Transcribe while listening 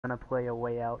gonna play A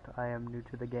Way Out. I am new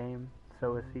to the game,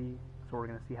 so is he. So we're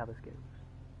gonna see how this goes.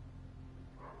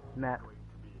 Matt,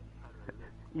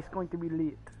 he's going to be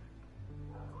lit.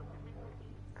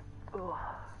 Ugh.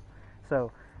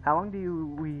 So, how long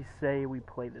do we say we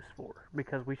play this for?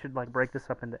 Because we should like break this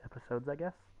up into episodes, I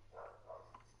guess.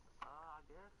 I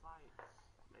guess like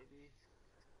maybe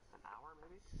an hour,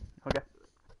 maybe. Okay.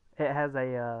 It has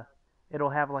a. It'll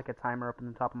have like a timer up in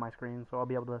the top of my screen, so I'll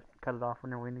be able to cut it off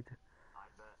whenever we need to. I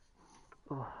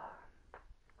bet. Ugh.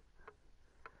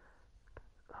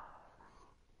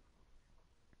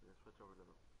 Just switch over to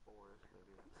the forest,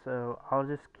 maybe. So I'll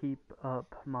just keep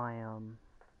up my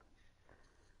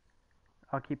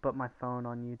I'll keep up my phone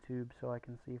on YouTube so I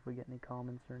can see if we get any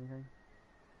comments or anything.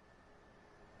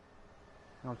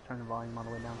 I'll just turn the volume all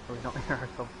the way down so we don't hear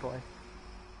ourselves play.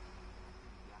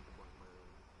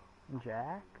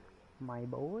 Jack, my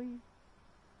boy.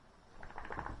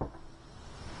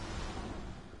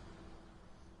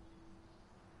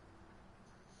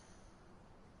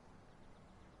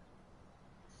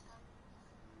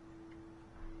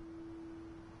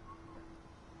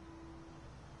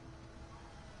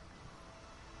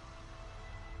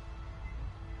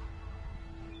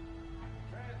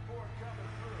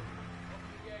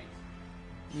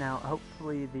 Now,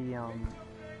 hopefully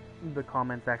the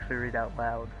comments actually read out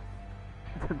loud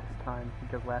this time,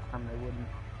 because last time they wouldn't.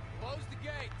 Close the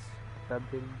gates. Sub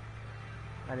didn't.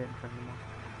 I didn't turn them on.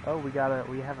 Oh, we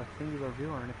have a singular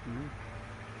viewer, and it's me.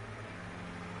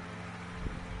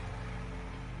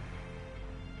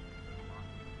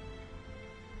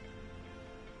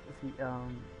 See,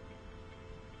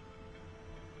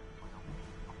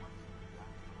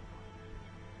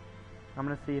 I'm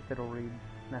gonna see if it'll read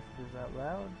messages out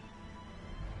loud.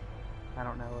 I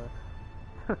don't know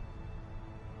if...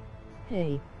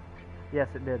 Hey. Yes,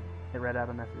 it did. It read out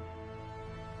a message.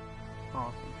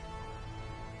 Awesome.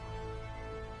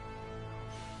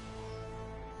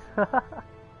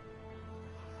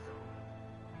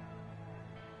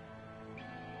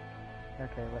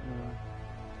 Okay, let me...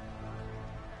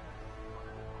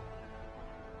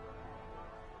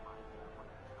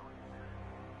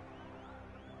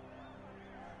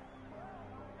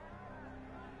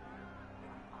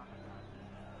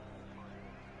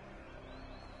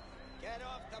 Get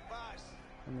off the bus.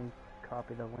 Let me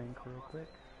copy the link real quick.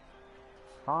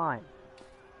 Fine.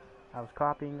 I was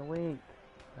copying the link.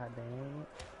 God dang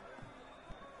it.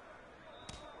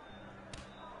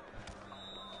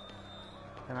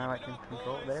 And I like can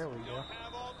control. There we go.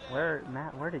 Where,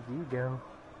 Matt? Where did you go?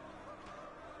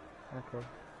 Okay.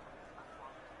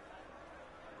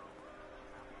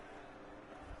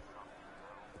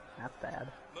 That's bad.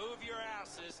 Move your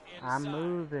asses inside. I'm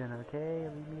moving. Okay,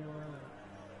 leave me alone.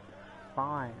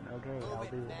 Fine. Okay, I'll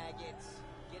do it. Maggots.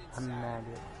 Get I'm inside.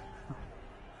 maggot.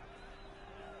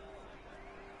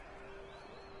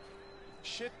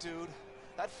 Shit, dude.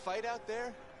 That fight out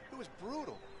there, it was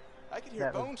brutal. I could hear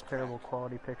That was bones a terrible crack.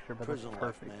 quality picture, but it's Prison life,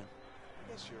 perfect. man.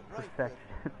 I guess you're right. Perfection.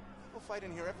 But people fight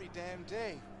in here every damn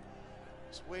day.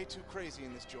 It's way too crazy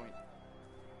in this joint.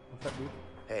 What's up, dude?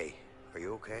 Hey, are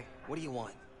you okay? What do you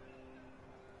want?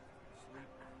 Sleep,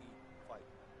 eat, fight.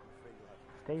 I'm afraid you'll have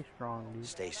to. Stay strong, dude.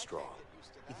 Stay strong.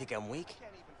 You think I'm weak? I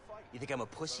can't even fight. You think I'm a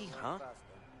pussy, huh?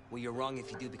 Well, you're wrong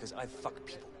if you do, because I fuck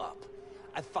people up.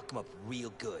 I fuck them up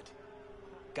real good.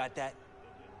 Got that?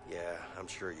 Yeah, I'm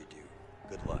sure you do.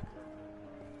 Good luck.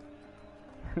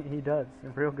 He does.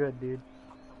 Real good, dude.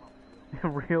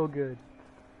 Real good.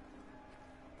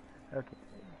 Okay.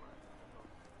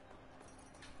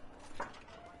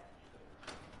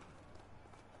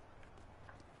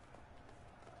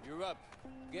 You're up.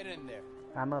 Get in there.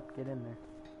 I'm up. Get in there.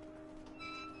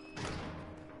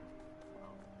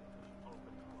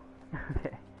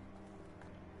 Okay.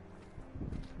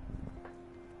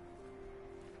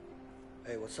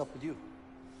 Hey, what's up with you?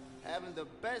 Having the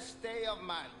best day of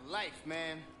my life,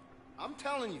 man. I'm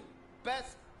telling you,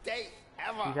 best day He's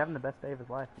ever. having the best day of his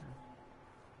life, man.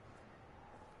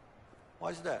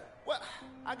 Why's that? Well,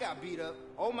 I got beat up,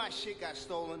 all my shit got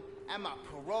stolen, and my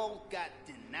parole got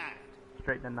denied.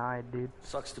 Straight denied, dude.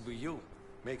 Sucks to be you.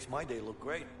 Makes my day look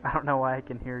great. I don't know why I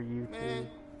can hear you too. Man,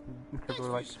 Because thanks we're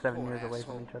for like your 7 support, years away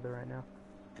asshole. from each other right now.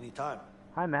 Anytime.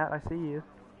 Hi, Matt. I see you.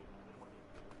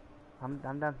 I'm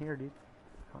down here, dude.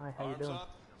 Hi, how you Arms doing? up.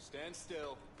 Stand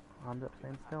still. Arms up,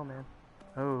 stand still, man.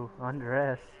 Oh,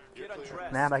 undress. Get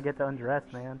undressed. Matt, I get to undress,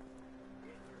 man.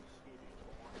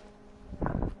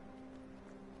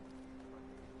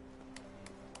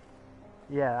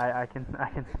 Yeah, I can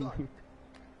see you.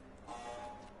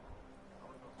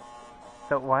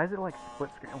 So why is it like split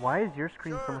screen? Why is your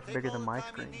screen so much bigger than my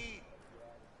screen?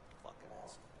 Fucking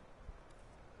asshole.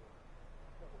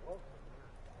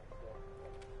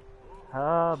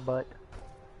 But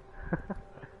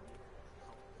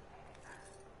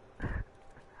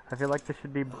I feel like this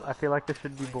should be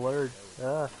blurred.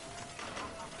 Oh,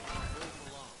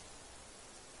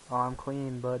 I'm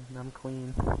clean, bud. I'm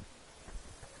clean.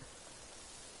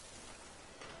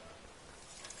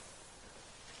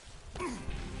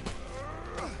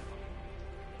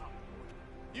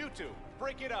 You two,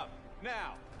 break it up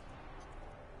now.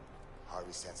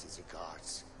 Harvey sends his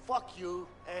regards. Fuck you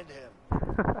and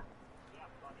him.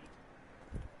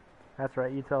 That's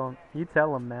right. You tell him. You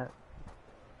tell him, Matt.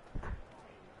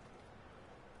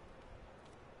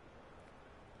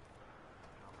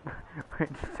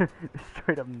 Just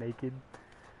straight up naked.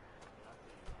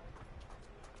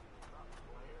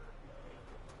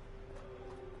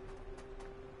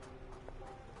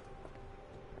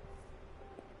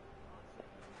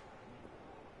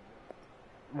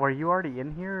 Were you already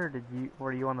in here, or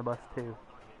were you on the bus too?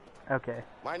 Okay.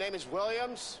 My name is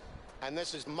Williams, and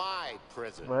this is my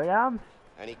prison. Williams?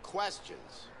 Any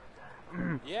questions?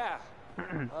 Yeah.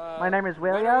 My name is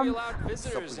When are we Williams. allowed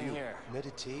visitors in here?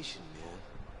 Meditation, man.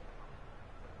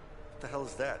 What the hell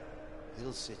is that?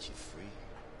 It'll set you free.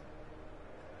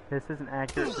 This isn't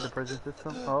accurate to the prison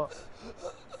system. Oh.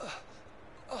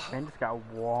 Man just got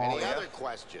walled. Any other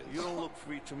questions? You don't look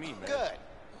free to me, man. Good.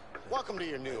 Welcome to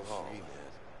your new home. Free, man.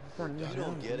 Don't You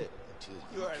don't get it until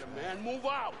You heard him, man. Move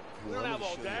out. We don't have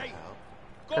all day.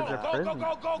 Go, Because they're go, go, prison.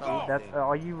 go, go, go. That's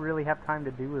all you really have time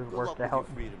to do is Good work luck to with help.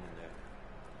 your freedom in there.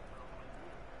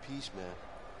 Peace, man.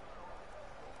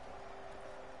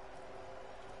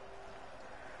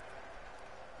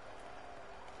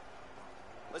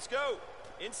 Let's go.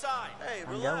 Inside. Hey,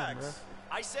 I'm relax. going,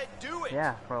 I said do it.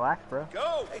 Yeah, relax, bro.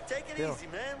 Go. Hey, take it Chill. easy,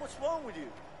 man. What's wrong with you?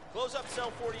 Close up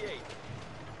cell 48. Should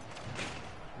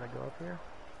I go up here?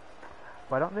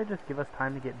 Why don't they just give us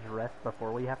time to get dressed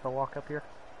before we have to walk up here?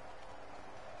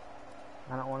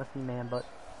 I don't want to see man butt.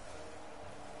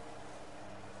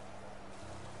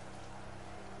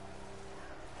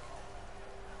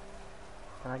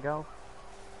 Can I go?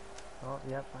 Oh,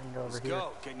 yep, I can go over Let's here.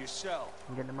 go. Get in your cell.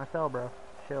 I'm getting in my cell, bro.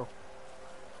 Chill.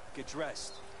 Get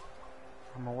dressed.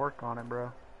 I'm gonna work on it,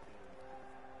 bro.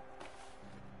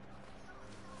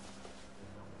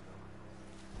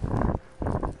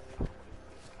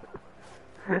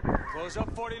 Close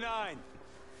up 49.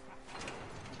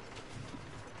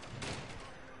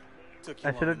 Took you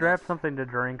I long should have enough. grabbed something to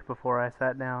drink before I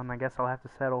sat down. I guess I'll have to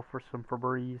settle for some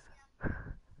Febreze.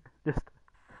 Just.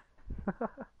 Don't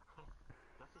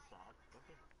be sad.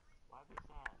 Why be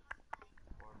sad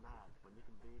or mad when you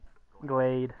can be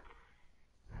Glade.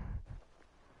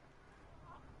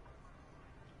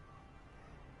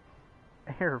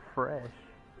 Air fresh.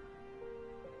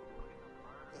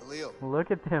 Hey, Leo,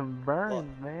 Look at them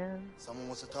burns, man. someone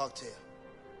wants to talk to you.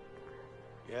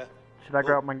 Yeah? Should I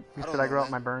grow up my I don't should I know, grow up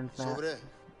man. my burns It's now? over there.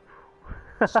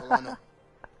 That's all I know.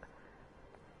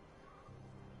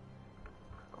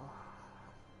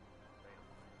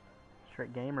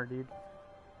 Straight gamer, dude.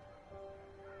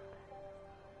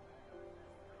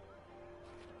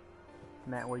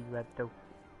 Matt, where you at though?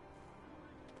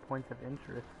 Points of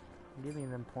interest. Give me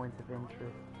them points of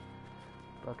interest.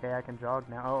 Okay, I can jog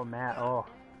now. Oh, Matt. Oh.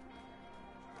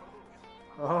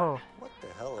 Oh. What the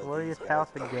hell are Glorious these House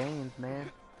guys? of Games, man.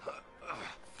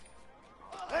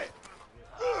 Hey,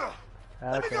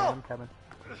 Okay, I'm coming.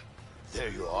 there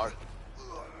you are.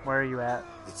 Where are you at?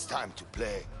 It's time to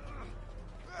play.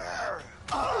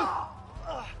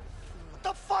 What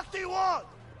the fuck do you want?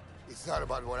 It's not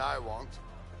about what I want.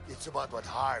 It's about what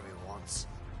Harvey wants.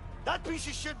 That piece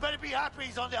of shit better be happy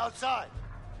he's on the outside.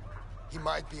 He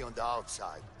might be on the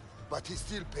outside, but he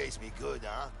still pays me good,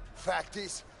 huh? Fact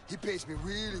is, he pays me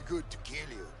really good to kill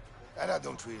you. And I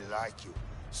don't really like you.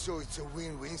 So it's a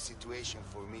win-win situation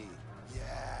for me.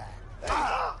 Yeah.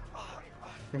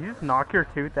 Did you just knock your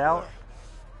tooth out?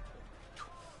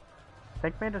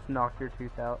 Think man just knocked your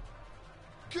tooth out.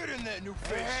 Get in there, new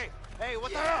fish. Hey,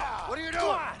 what the hell? What are you doing? Go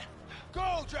on.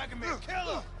 Go, Dragonman,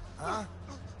 kill him. Huh?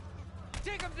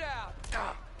 Take him down.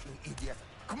 You idiot.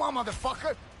 Come on,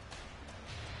 motherfucker.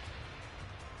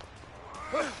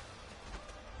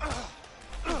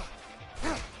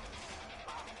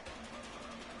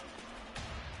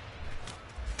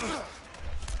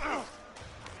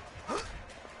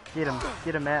 Get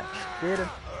him, Matt. Get him.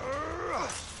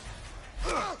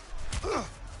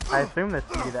 I assume that's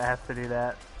me that has to do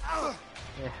that.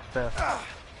 Yeah, so.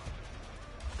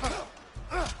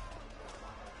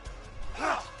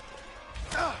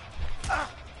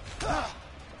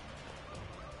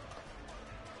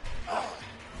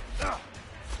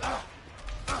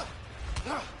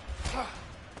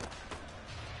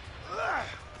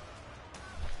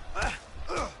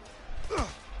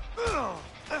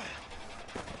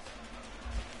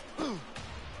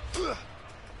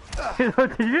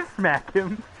 Did you just smack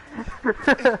him?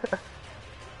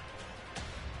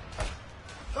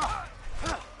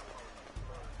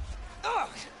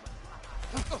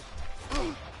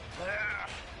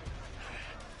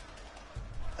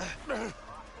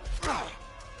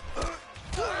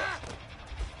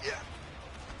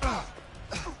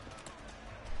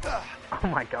 Oh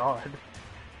my god.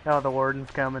 Oh, the warden's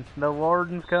coming. The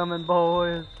warden's coming,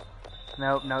 boys.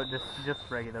 Nope, no, just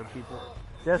regular people.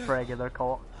 Just regular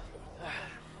cult.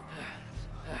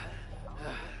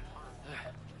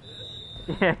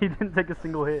 Yeah, he didn't take a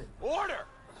single hit. Order!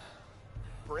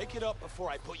 Break it up before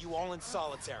I put you all in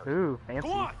solitary. Ooh, fancy.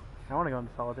 Go on! I want to go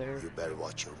into solitary. You better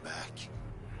watch your back.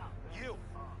 You!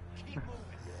 Keep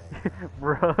moving.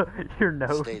 Bruh, your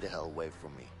nose. Stay the hell away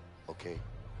from me, okay?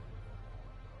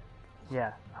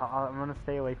 Yeah, I'm gonna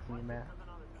stay away from you, Matt.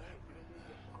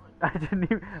 I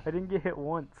didn't get hit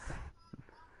once.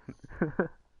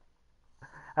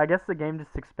 I guess the game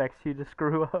just expects you to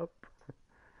screw up.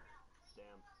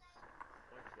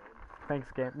 Thanks,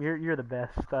 game. You're the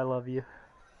best. I love you.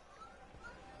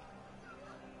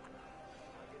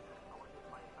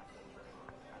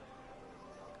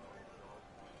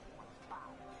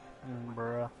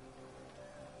 Bruh.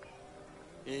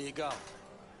 Here you go.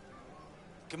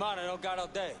 Come on, I don't got all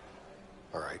day.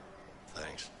 All right,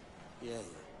 thanks. Yeah.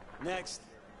 Next.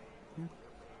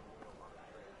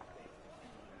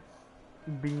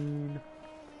 Bean.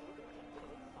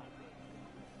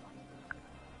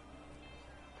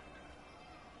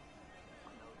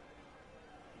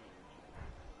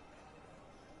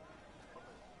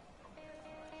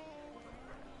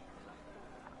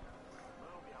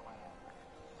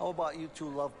 How about you two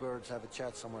lovebirds have a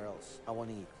chat somewhere else? I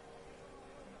want to eat.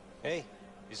 Hey,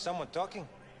 is someone talking?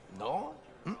 No?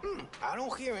 I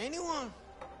don't hear anyone.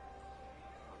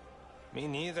 Me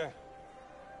neither.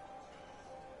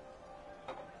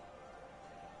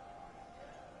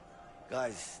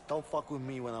 Guys, don't fuck with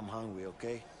me when I'm hungry,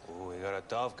 okay? Ooh, we got a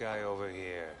tough guy over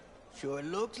here. Sure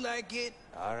looks like it.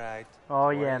 All right. Oh What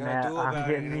are yeah, you gonna Matt. do I'm about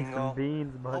getting it, me some Ringo?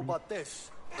 beans, buddy. How about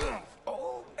this?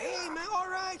 Oh, hey, man, all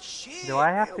right, shit. Do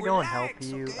I have to go and help Relax,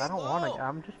 you? okay? I don't want Whoa. to.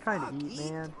 I'm just trying Fuck, to eat,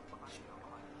 man.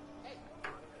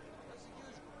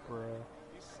 Bruh.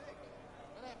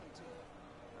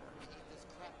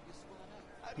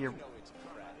 You're...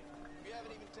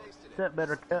 That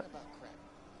better cut.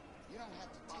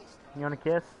 You want a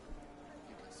kiss?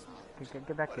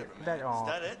 Get back here. Get back. Is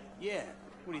that it? Yeah.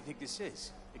 What do you think this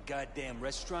is? A goddamn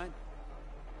restaurant?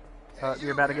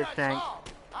 You're about to get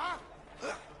shanked.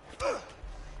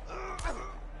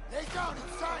 Lay down,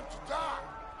 it's time to die.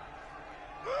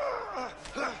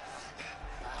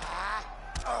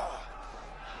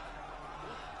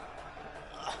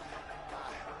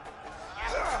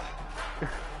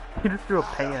 He just threw a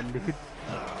pan, dude.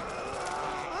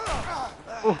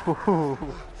 Ooh.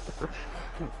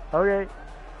 Okay.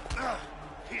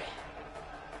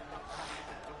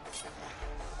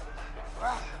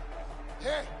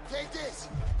 Here, take this.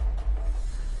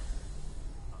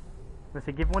 Let's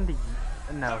see, give one to you.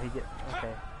 No, he get.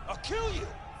 Okay. I'll kill you!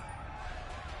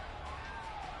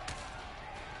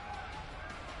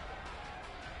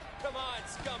 Come on,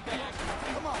 scumbag!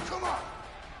 Come on, come on.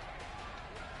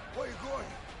 Where you going?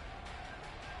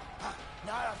 Huh?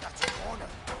 Now I've got your corner.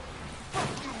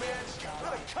 Fuck you, man! I'm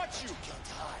gonna cut you! Can't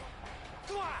hide.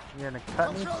 Come on! You're gonna cut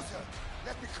Come me? closer.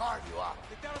 Let me carve you up.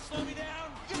 Think that'll slow me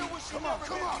down? You know what you Come on, never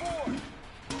come been on. for!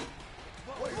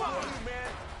 Where you Fuck going? you,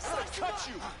 man! I'm gonna cut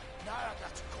you! Now I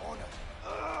got your corner.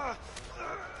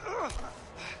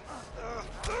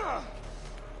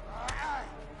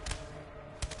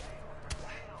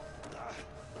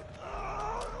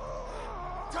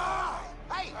 Die!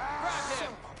 Hey, grab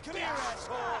him! Come here,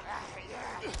 asshole!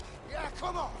 Yeah,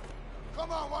 come on.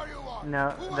 Come on, what do you want? No,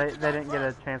 Who they wants to die didn't get a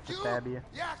first? chance to stab you.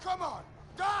 Yeah, come on.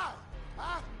 Die!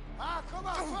 Huh? Come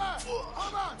on, first.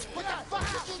 Come on. What the fuck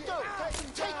did you do?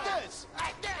 Take this!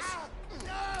 Like this.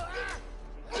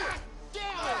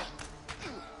 Damn it!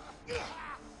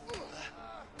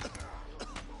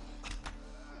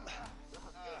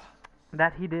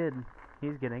 That he did.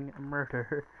 He's getting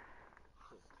murdered.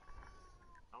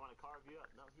 I want to carve you up.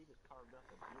 No, he just carved up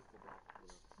a beautiful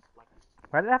black.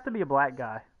 Why did it have to be a black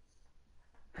guy?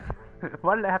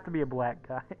 Why did it have to be a black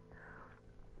guy?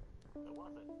 It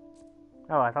wasn't.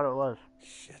 Oh, I thought it was.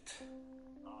 Shit.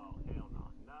 Oh, hell no.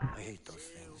 I hate those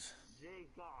things.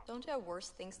 Don't you have worse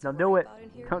things to Don't worry do it. about in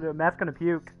here? Don't do it. Matt's gonna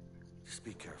puke. Just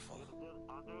be careful.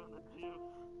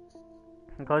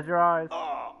 And close your eyes.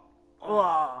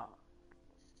 Ugh.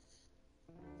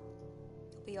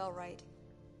 You'll be all right.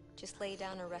 Just lay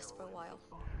down and rest for a while.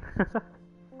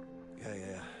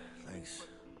 Yeah, thanks.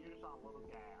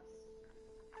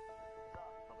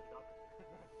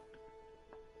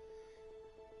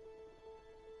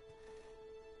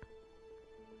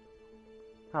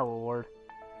 Oh Lord.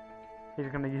 He's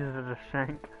gonna use it as a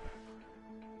shank.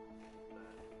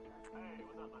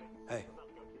 Hey.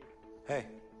 Hey.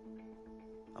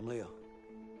 I'm Leo.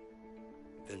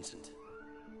 Vincent.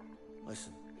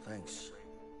 Listen, thanks.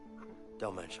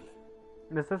 Don't mention it.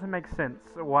 This doesn't make sense.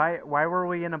 Why were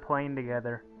we in a plane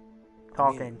together,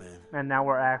 talking, man. and now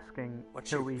we're asking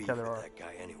What's who your each beef other with are? that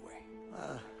guy anyway?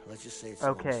 Let's just say it's a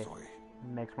long Okay, story.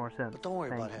 makes more sense. But don't worry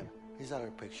Thank about you. him. He's out of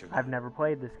the picture. I've never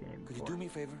played this game Could you before. do me a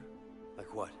favor?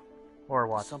 Like what? Or There's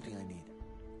watch. something I need.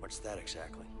 What's that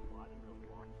exactly?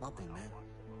 Nothing, man.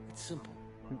 It's simple.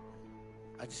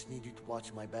 I just need you to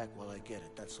watch my back while I get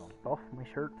it, that's all. Off my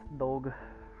shirt, dog.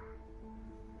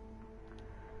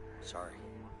 Sorry,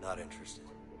 not interested.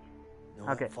 No,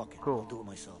 Okay, fuck it. cool. I'll do it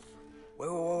myself.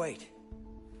 Wait.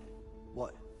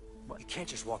 What? You can't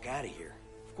just walk out of here.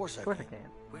 Of course I Of course I can. can.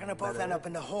 We're gonna both end up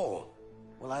in the hole.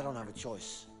 Well, I don't have a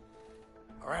choice.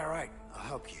 All right. I'll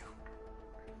help you.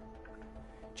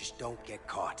 Just don't get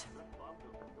caught.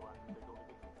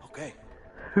 Okay.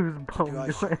 Whose bone your do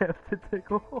eyes I have to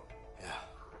tickle? Yeah.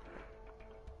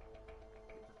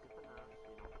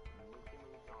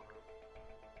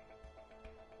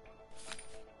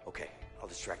 Okay, I'll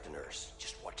distract the nurse.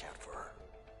 Just watch out for her.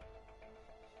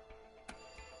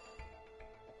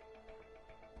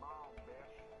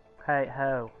 Hey,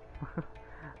 ho.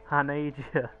 I need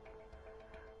you.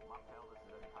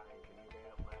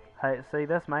 Hey, see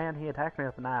this man? He attacked me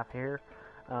with a knife here.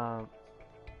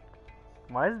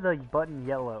 Why is the button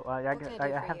yellow? I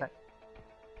have that.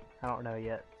 I don't know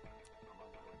yet.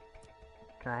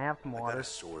 Can I have some I got water? a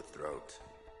sore throat.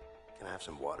 Can I have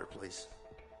some water, please?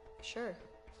 Sure.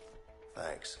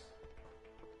 Thanks.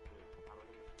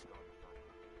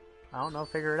 I don't know.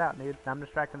 Figure it out, dude. I'm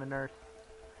distracting the nurse.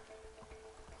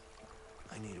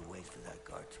 I need to wait for that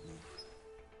guard to move.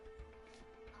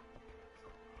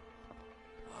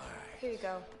 Here you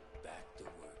go. Back to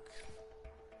work.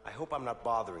 I hope I'm not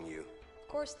bothering you. Of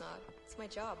course not. It's my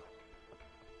job.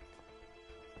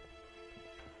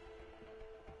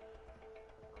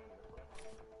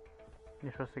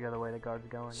 You're supposed to go the way the guard's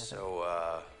going. I think. So,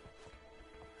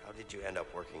 how did you end up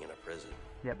working in a prison?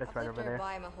 Yep, it's I've right lived over there.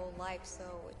 nearby my whole life, so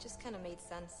it just kind of made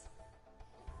sense.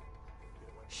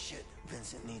 Shit,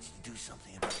 Vincent needs to do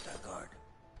something about that guard.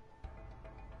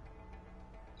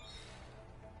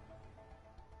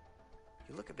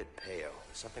 You look a bit pale.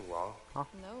 Is something wrong? Huh?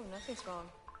 No, nothing's wrong.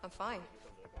 I'm fine.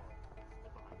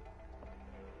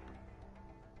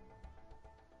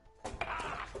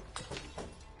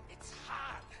 It's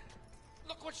hot.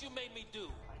 Look what you made me do.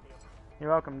 You're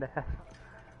welcome, Dad.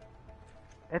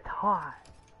 It's hot.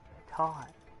 It's hot.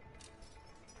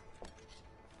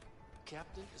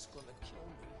 Captain is gonna kill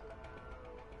me.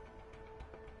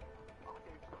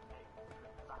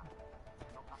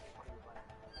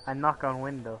 I knock on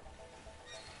window.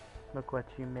 Look what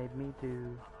you made me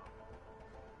do.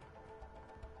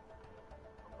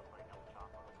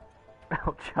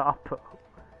 El Chapo.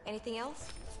 Anything else?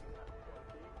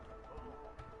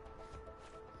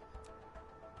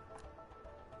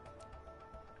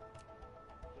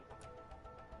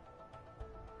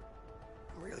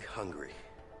 I'm really hungry.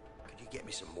 Could you get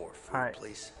me some more food, All right.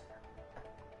 please?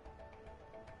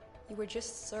 You were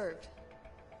just served.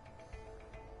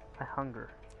 I hunger.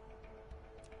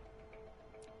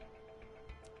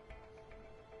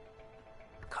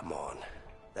 Come on.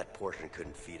 That portion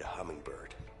couldn't feed a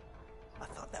hummingbird. I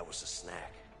thought that was a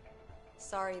snack.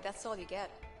 Sorry, that's all you get.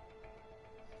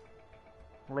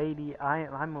 Lady,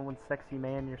 I'm one sexy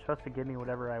man. You're supposed to give me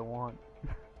whatever I want.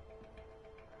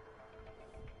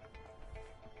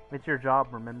 It's your job,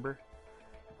 remember?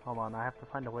 Hold on, I have to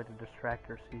find a way to distract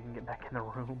her so you can get back in the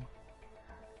room.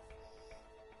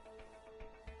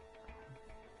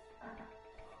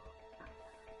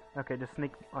 Okay, just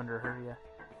sneak under her,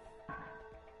 yeah.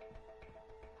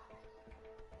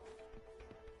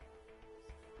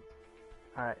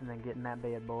 Alright, and then get in that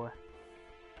bed, boy.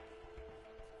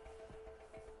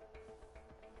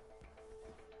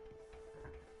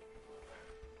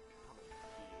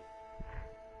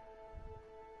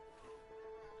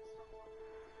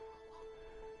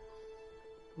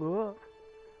 Look.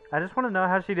 I just want to know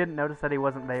how she didn't notice that he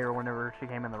wasn't there whenever she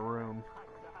came in the room.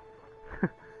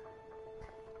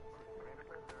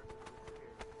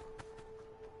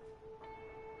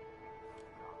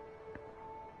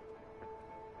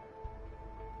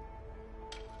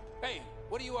 Hey,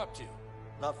 what are you up to?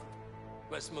 Nothing.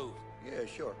 Let's move. Yeah,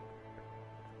 sure.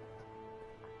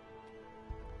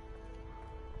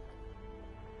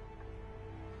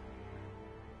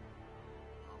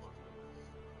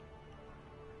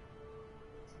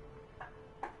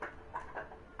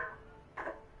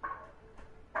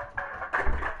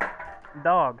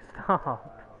 Dog,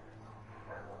 stop.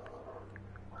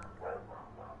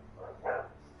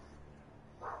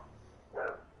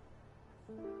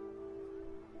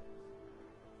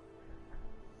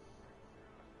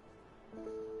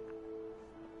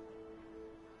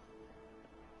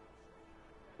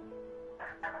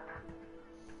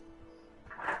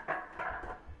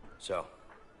 So,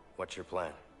 what's your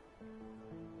plan?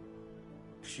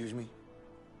 Excuse me?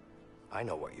 I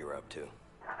know what you're up to.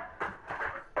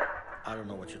 I don't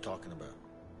know what you're talking about.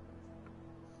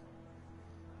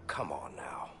 Come on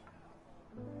now.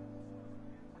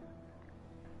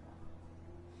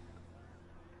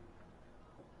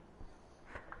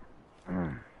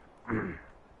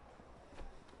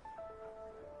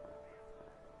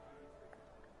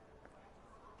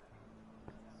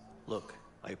 Look,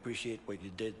 I appreciate what you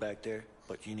did back there,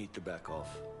 but you need to back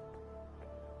off.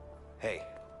 Hey,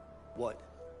 What?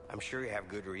 I'm sure you have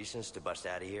good reasons to bust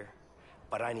out of here,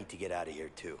 but I need to get out of here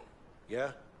too.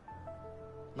 Yeah?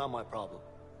 Not my problem.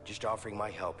 Just offering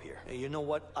my help here. Hey, you know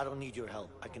what? I don't need your help.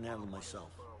 I can handle myself.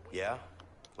 Yeah?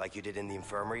 Like you did in the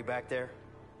infirmary back there?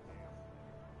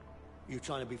 You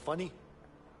trying to be funny?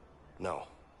 No,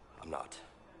 I'm not.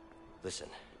 Listen,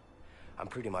 I'm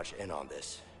pretty much in on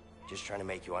this. Just trying to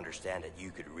make you understand that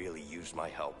you could really use my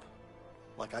help.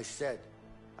 Like I said,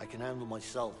 I can handle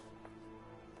myself.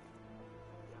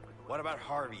 What about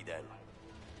Harvey then?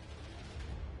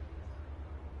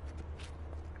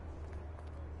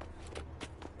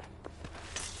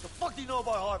 The fuck do you know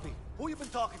about Harvey? Who you been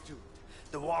talking to?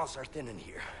 The walls are thin in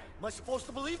here. Am I supposed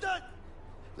to believe that?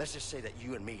 Let's just say that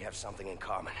you and me have something in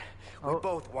common. We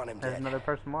both want him There's dead. another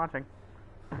person watching.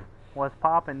 What's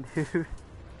poppin', dude?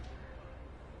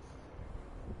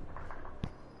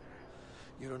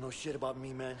 You don't know shit about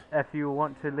me, man. If you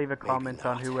want to leave a comment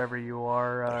on not. whoever you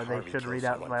are, But they Harvey should killed read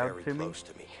out someone loud very to me. close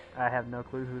to me. I have no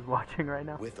clue who's watching right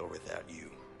now. With or without you,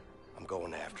 I'm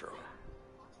going after him.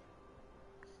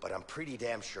 But I'm pretty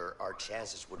damn sure our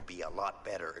chances would be a lot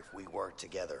better if we worked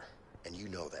together. And you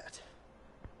know that.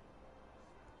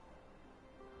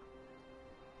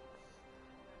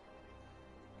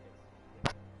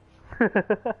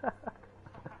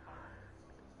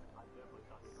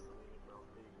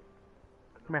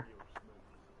 Come here.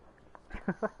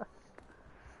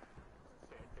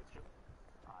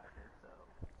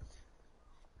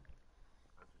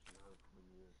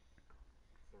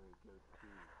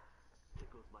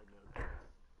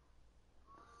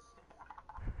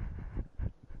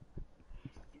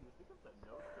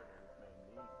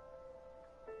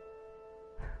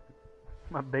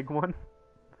 My big one.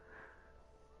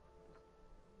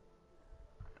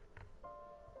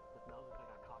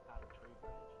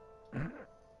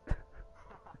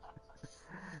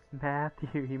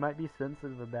 Matthew, he might be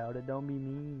sensitive about it. Don't be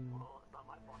mean.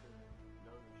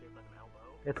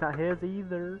 It's not his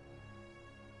either.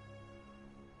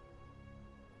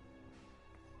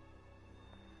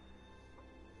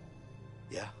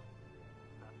 Yeah.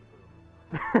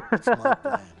 It's my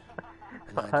plan.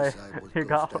 And I decide what you goes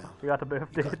got, down. you got the booth,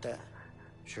 You dude. got that?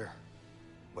 Sure.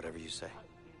 Whatever you say.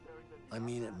 I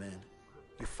mean it, man.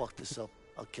 You fuck this up,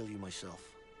 I'll kill you myself.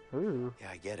 Ooh. Yeah,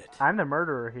 I get it. I'm the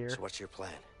murderer here. So what's your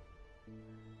plan?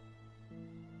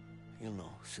 You'll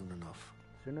know soon enough.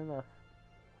 Soon enough.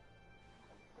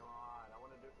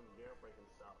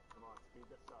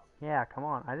 Yeah, come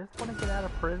on. I just want to get out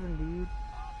of prison, dude.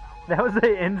 That was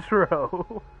the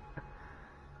intro.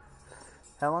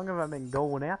 How long have I been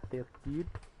going at this, dude?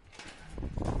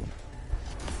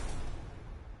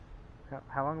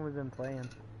 How long have we been playing?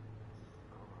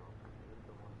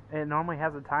 It normally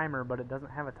has a timer, but it doesn't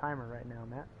have a timer right now,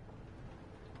 Matt.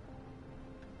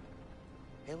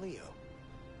 Hey, Leo.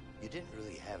 You didn't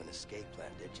really have an escape plan,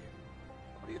 did you?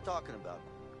 What are you talking about?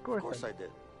 Of course I did.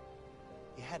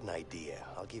 You had an idea.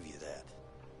 I'll give you that.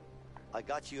 I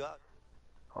got you out.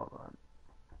 Hold on.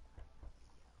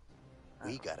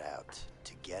 We got out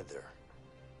together.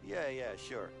 Yeah,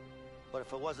 sure. But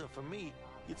if it wasn't for me,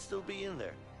 you'd still be in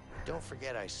there. Don't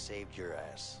forget I saved your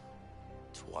ass.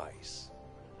 Twice.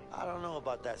 I don't know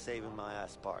about that saving my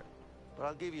ass part, but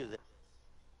I'll give you that.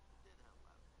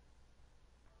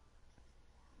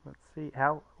 Let's see.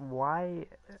 Why?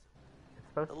 It's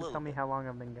supposed to tell me how long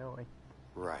I've been going.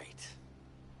 Right.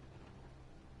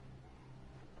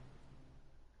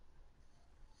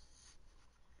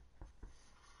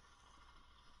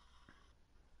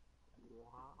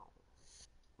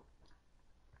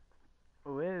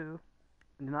 Woo.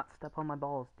 Do not step on my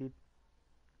balls, dude.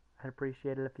 I'd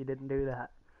appreciate it if you didn't do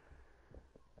that.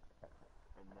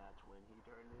 And that's when he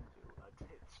turned into a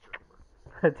tit streamer.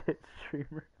 A tit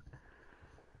streamer.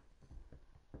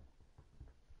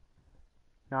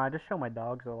 No, I just show my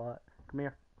dogs a lot. Come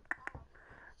here.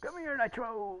 Come here,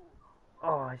 Nitro!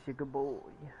 Oh, I see a good boy.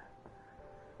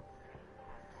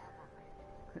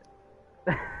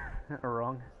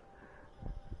 Wrong.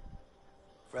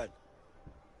 Fred,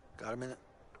 got a minute?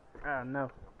 No.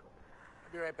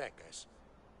 Be right back, guys.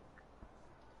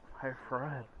 Hi,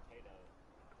 Fred.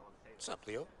 What's up,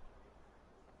 Leo?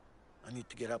 I need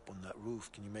to get up on that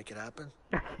roof. Can you make it happen?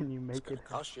 Can you make it?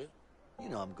 Cost you. You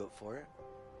know I'm good for it.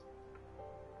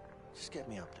 Just get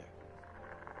me up there.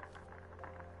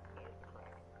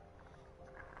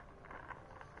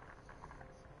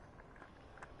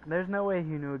 There's no way he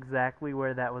knew exactly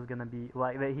where that was gonna be.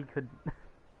 Like, that he could...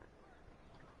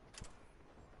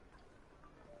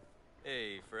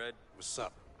 Hey, Fred. What's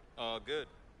up? All good.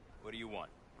 What do you want?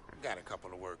 Got a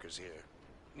couple of workers here.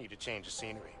 Need to change the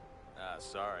scenery. Ah,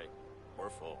 sorry. We're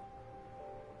full.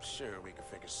 Sure, we can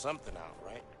figure something out,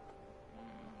 right?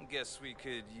 Guess we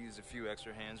could use a few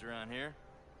extra hands around here.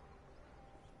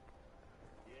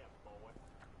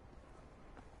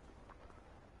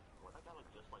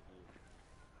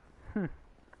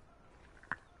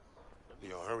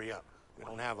 Leo, hurry up. We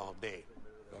don't have all day.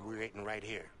 We're waiting right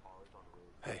here.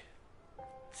 Hey,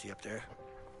 see up there?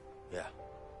 Yeah.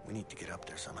 We need to get up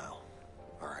there somehow.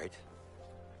 All right.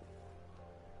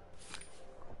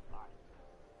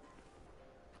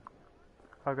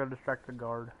 I'll go distract the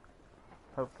guard.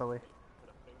 Hopefully.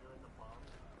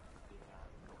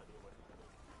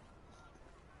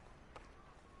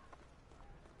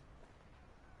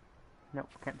 Nope,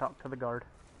 can't talk to the guard.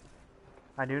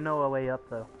 I do know a way up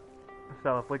though.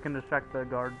 So if we can distract the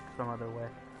guard some other way.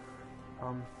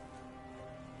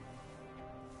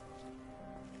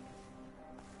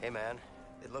 Hey man,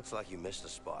 it looks like you missed a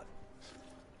spot.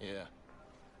 Yeah.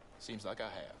 Seems like I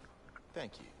have.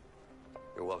 Thank you.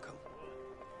 You're welcome.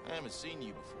 I haven't seen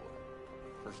you before.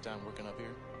 First time working up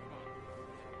here?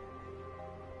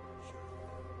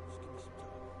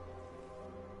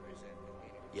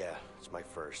 Yeah, it's my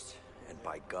first. And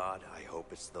by God, I hope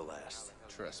it's the last.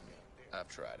 Trust me, I've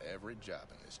tried every job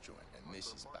in this joint, and this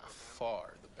is by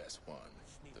far the best one.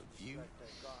 The view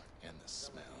and the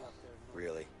smell.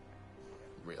 Really?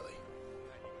 Really.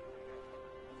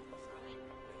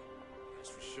 That's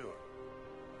for sure.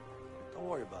 Don't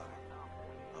worry about it.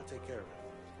 I'll take care of it.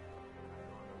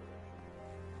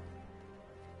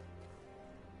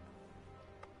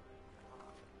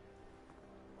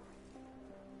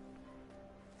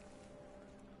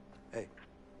 Hey,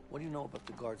 what do you know about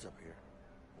the guards up here?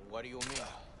 What do you mean?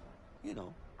 You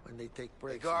know, when they take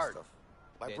breaks guard. and stuff.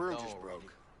 My They broom don't just broke.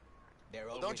 really. They're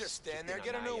Well, always don't just stand there,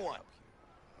 keeping get a an new eye one. out.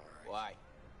 Why?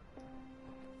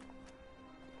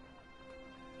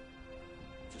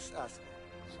 Just ask me.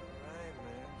 It's alright,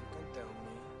 man. You can tell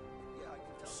me. Yeah, I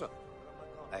can tell. So,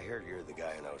 I heard you're the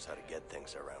guy who knows how to get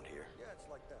things around here. Yeah, it's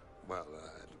like that. well,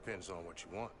 it depends on what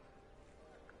you want.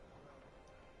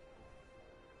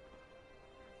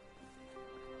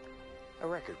 A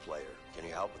record player. Can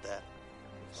you help with that?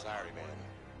 Sorry, man.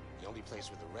 The only place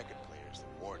with a record player is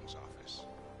the warden's office.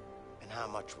 And how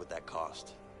much would that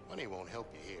cost? Money won't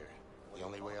help you here. The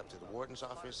only way up to the warden's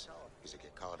office is to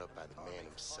get called up by the man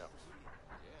himself.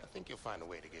 I think you'll find a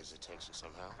way to get his attention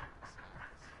somehow.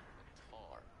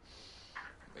 Guitar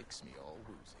makes me all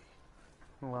woozy.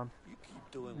 Hold on. You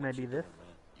keep doing what Maybe you're this? doing,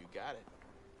 man. You got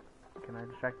it. Can I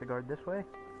distract the guard this way?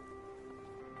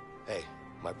 Hey,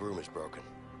 my broom is broken.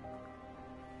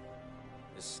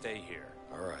 Just stay here.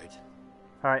 All right.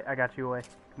 Alright, I got you away.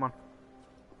 Come on.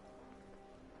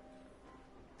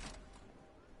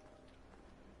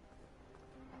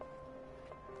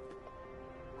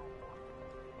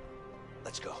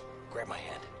 Let's go. Grab my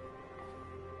hand.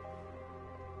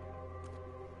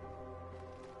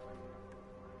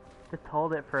 Just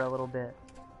hold it for a little bit.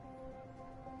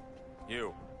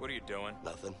 You, what are you doing?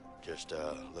 Nothing. Just,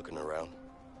 looking around.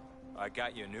 I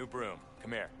got you a new broom.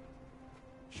 Come here.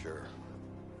 Sure.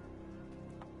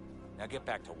 Now get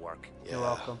back to work. Yeah. You're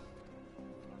welcome.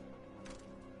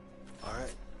 All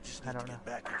right, just I need to don't get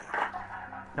know. back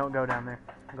again. Don't go down there.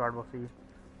 The guard will see you.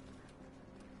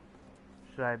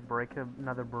 Should I break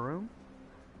another broom?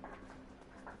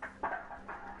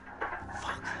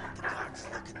 Fuck, the guard's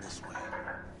looking this way.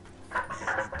 Man,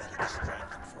 you better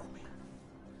distract him for me.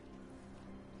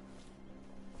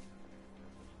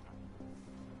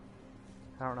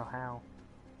 I don't know how.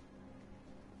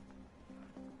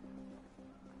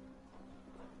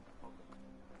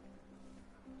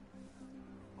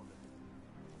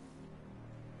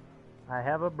 I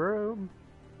have a broom.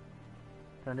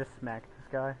 Can I just smack this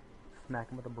guy? Smack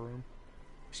him with a broom.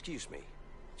 Excuse me.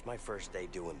 It's my first day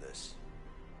doing this.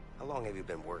 How long have you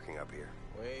been working up here?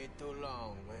 Way too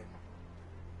long, man.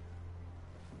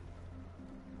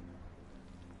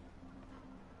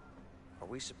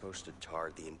 we supposed to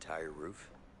tar the entire roof?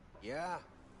 Yeah,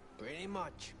 pretty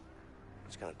much.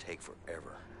 It's gonna take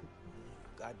forever.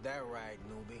 Got that right,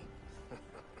 newbie.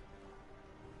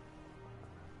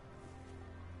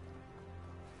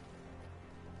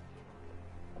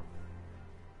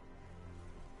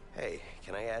 Hey,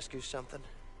 can I ask you something?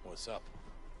 What's up?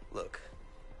 Look,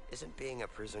 isn't being a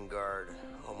prison guard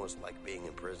almost like being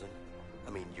in prison?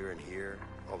 I mean, you're in here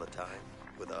all the time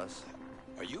with us.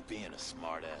 Are you being a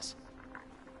smartass?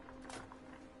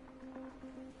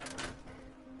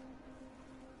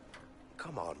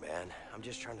 Come on, man. I'm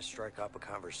just trying to strike up a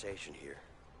conversation here.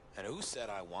 And who said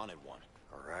I wanted one?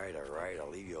 All right, I'll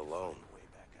leave you alone. Way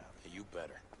back out. Hey, you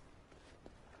better.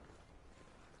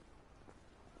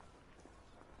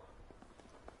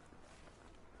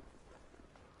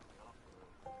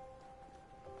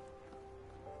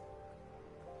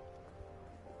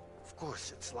 Of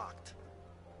course, it's locked.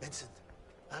 Vincent,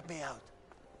 let me out.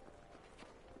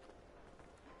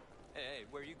 Hey,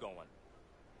 where are you going?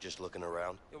 Just looking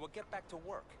around? Yeah, well, get back to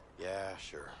work. Yeah,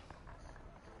 sure.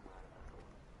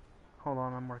 Hold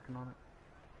on, I'm working on it.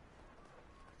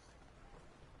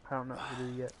 I don't know what to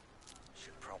do yet.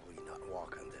 Should probably not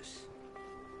walk on this.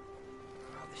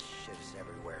 Oh, this shit is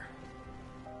everywhere.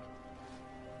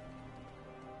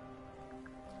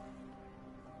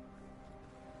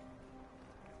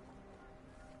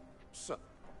 So,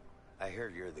 I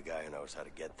heard you're the guy who knows how to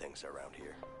get things around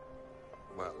here.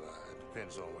 well, it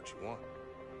depends on what you want.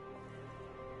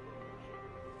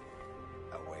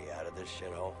 A way out of this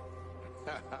shithole?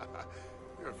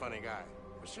 You're a funny guy.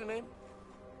 What's your name?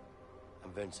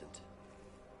 I'm Vincent.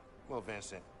 Well,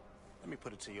 Vincent, let me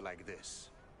put it to you like this.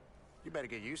 You better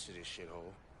get used to this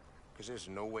shithole, because there's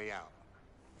no way out.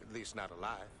 At least not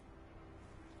alive.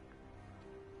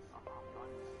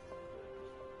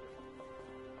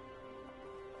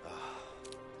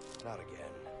 Not again.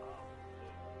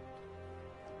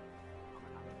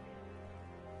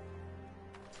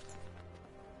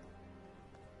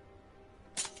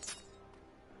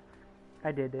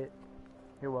 I did it.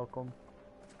 You're welcome.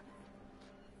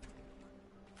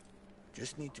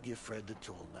 Just need to give Fred the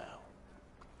tool now.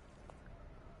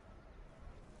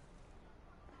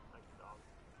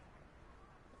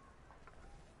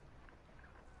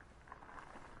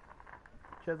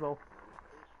 Chisel.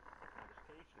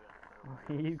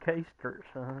 You cased her,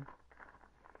 son.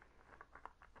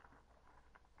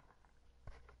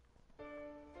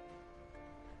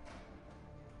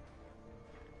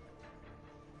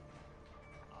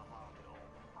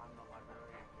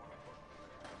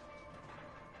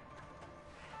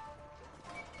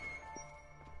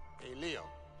 Hey, Leo.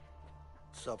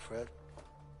 What's up, Fred?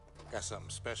 Got something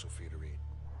special for you to read.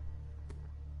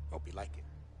 Hope you like it.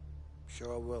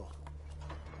 Sure I will.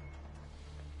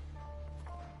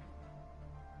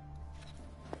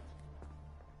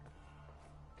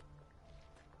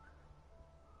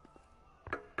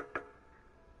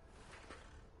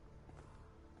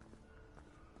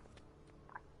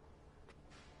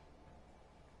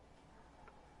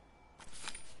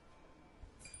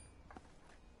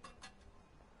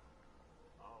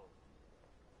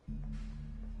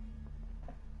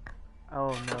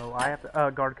 Oh no, I have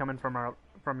to, guard coming from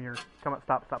your, come up,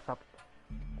 stop.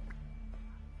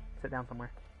 Sit down somewhere.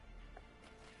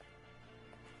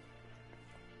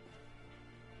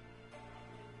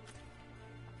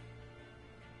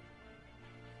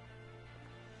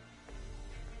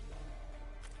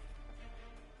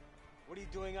 What are you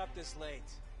doing up this late?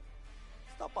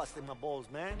 Stop busting my balls,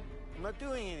 man. I'm not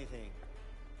doing anything.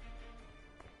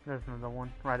 There's another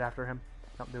one right after him.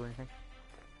 Don't do anything.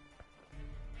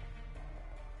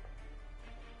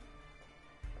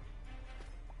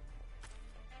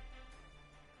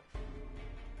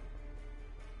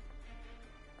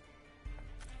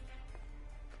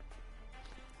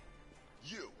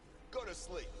 You, go to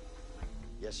sleep.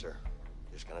 Yes, sir.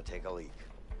 Just gonna take a leak.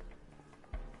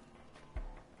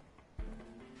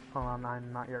 Hold on,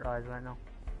 I'm not your eyes right now.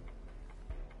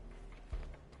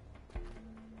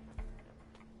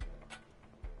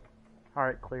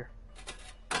 Alright, clear.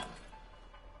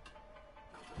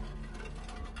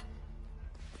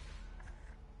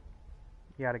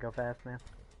 You gotta go fast, man.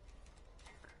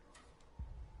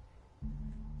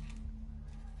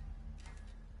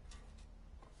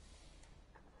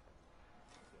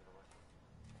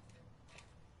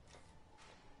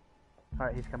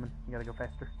 Alright, he's coming. You gotta go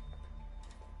faster.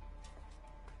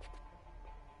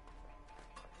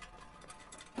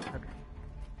 Okay.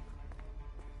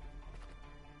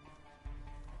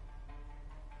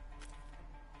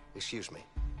 Excuse me.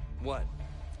 What?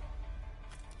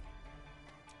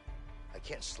 I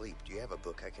can't sleep. Do you have a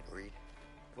book I can read?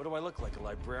 What do I look like, a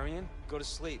librarian? Go to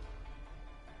sleep.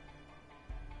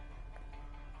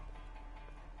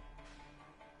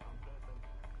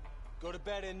 Go to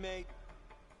bed, inmate.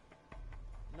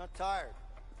 I'm not tired.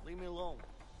 Leave me alone.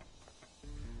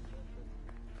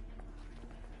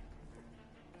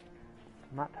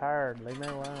 I'm not tired. Leave me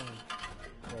alone.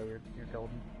 Yeah, you're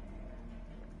golden.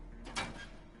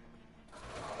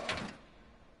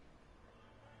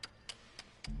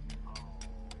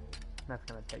 That's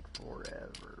gonna take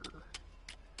forever.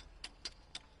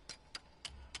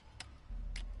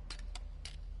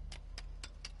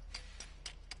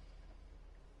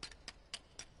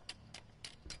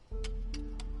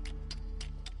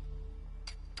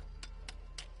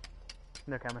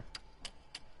 They're coming.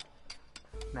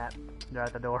 Matt, they're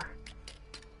at the door.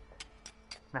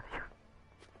 Matthew.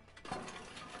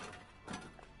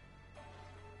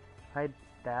 Hey,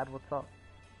 Dad, what's up?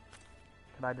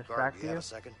 Can I distract Guard, you have a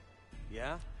second?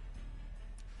 Yeah?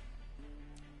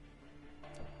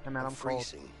 Hey, man, I'm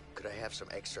freezing. cold. Could I have some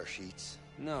extra sheets?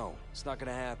 No, it's not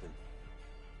gonna happen.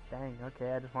 Dang,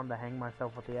 okay, I just wanted to hang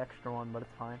myself with the extra one, but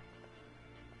it's fine.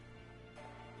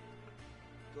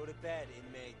 Go to bed,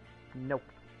 inmate. Nope.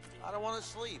 I don't want to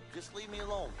sleep. Just leave me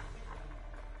alone.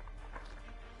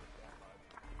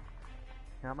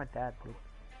 You're not my dad, dude.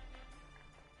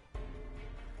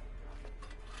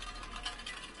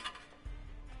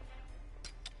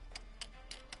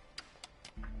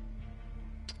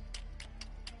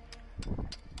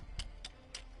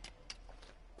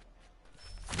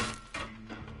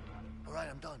 All right,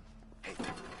 I'm done. Hey, get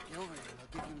over here and I'll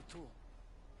give you the tool.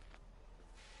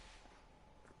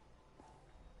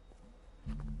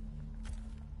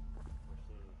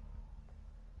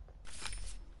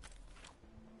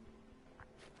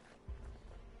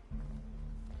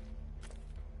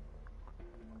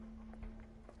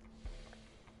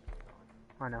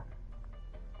 I know.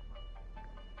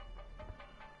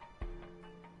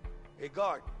 Hey,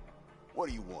 guard. What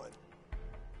do you want?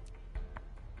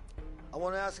 I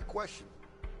want to ask a question.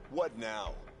 What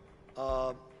now?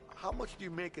 How much do you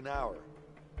make an hour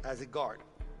as a guard?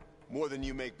 More than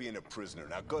you make being a prisoner.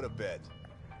 Now go to bed.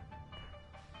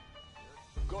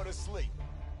 Go to sleep.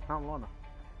 I don't wanna.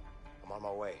 I'm on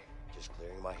my way. Just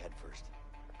clearing my head first.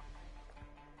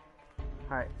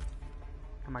 Alright.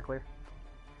 Am I clear?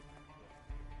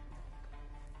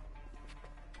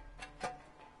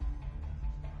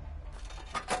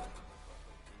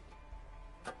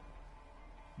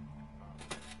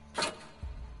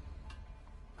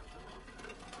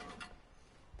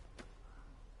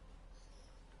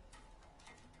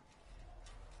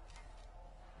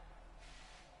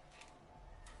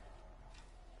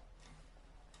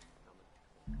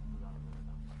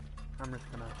 I'm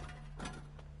just gonna...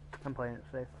 I'm playing it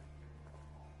safe.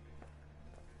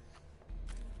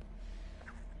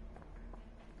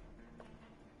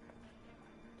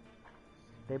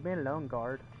 Leave me alone,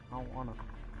 guard. I don't wanna.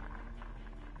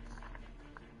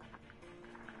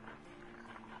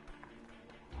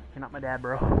 You're not my dad,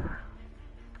 bro.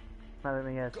 Let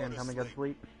me guess, tell me go to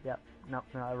sleep. Yep. Nope,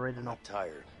 no, original. I'm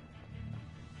tired.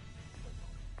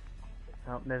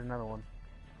 Oh, there's another one.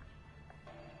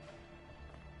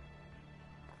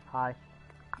 Hi.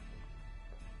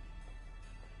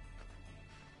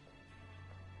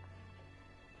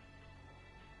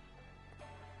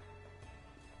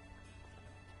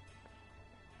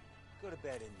 Go to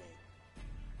bed, inmate.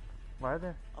 Why are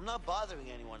there? I'm not bothering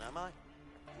anyone, am I?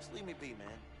 Just leave me be, man.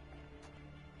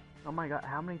 Oh my god,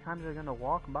 how many times are they gonna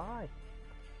walk by?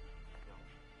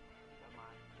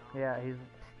 Yeah,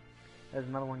 there's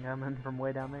another one coming from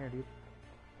way down there, dude.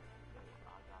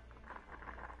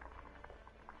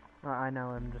 I know,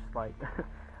 I'm just like,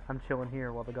 I'm chilling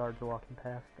here while the guards are walking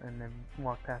past, and then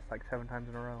walk past like 7 times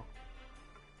in a row.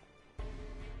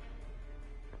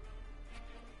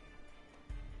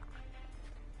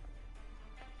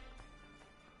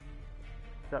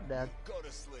 What's up, Dad? Go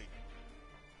to sleep.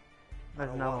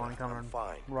 There's another one coming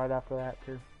right after that,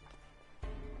 too.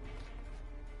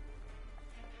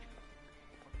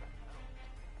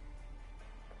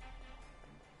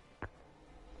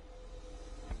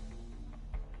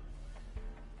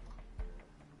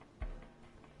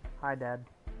 Hi, Dad.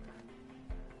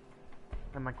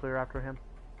 Am I clear after him?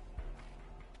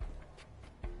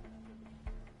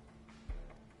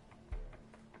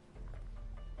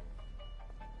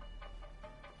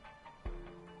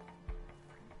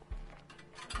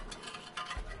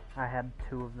 I had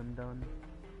 2 of them done.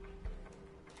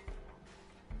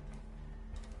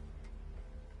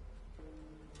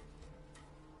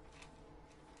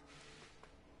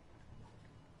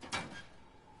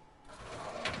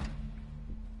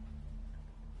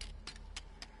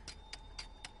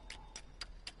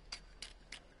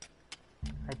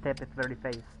 I tape it's already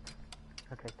faced.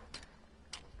 Okay.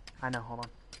 I know, hold on.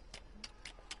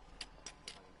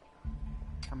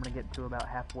 I'm gonna get to about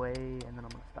halfway, and then I'm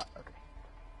gonna stop. Okay.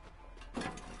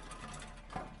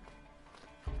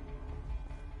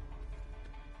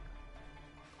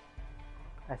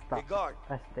 I stop. Hey, guard.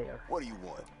 I stare. What do you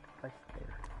want? I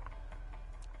stare.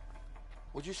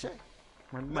 What'd you say?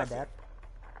 My dad.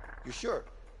 You sure?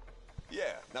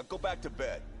 Yeah. Now go back to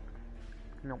bed.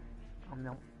 No.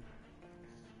 No.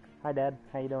 Hi, Dad.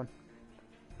 How you doing?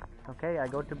 Okay, I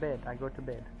go to bed. I go to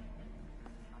bed.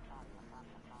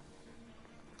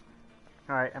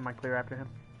 Alright, am I clear after him?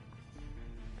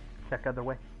 Check other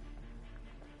way.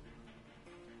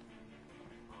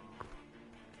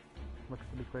 Looks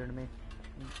to be clear to me.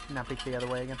 Now peek the other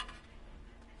way again.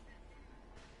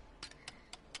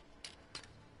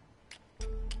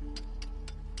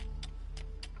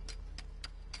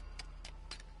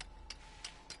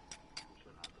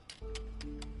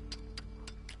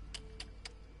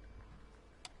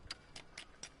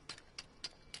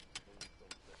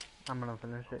 I'm gonna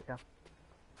finish it, yeah.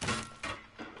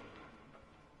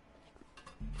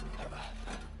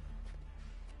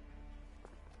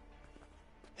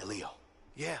 Hey, Leo.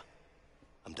 Yeah?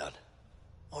 I'm done.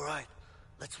 All right.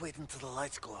 Let's wait until the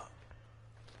lights go out.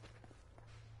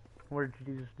 What did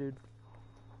you do, dude?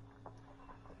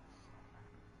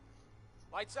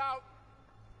 Lights out.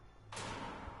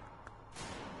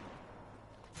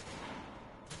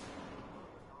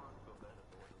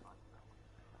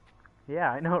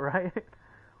 Yeah, I know, right?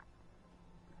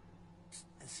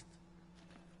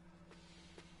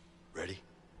 Ready?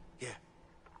 Yeah.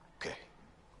 Okay.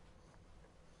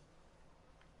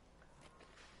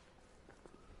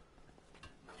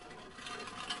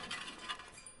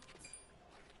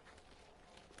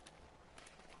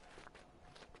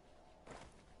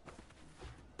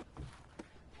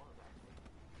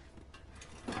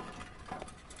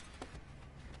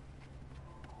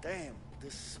 Damn,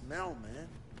 this smell, man.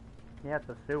 Yeah, it's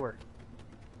a sewer.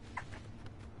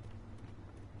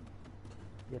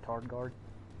 Guitar guard.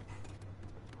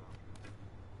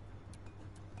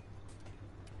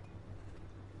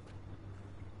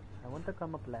 I want to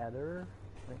come up ladder.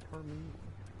 Wait for me.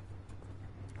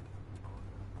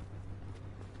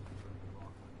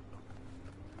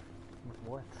 With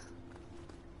what?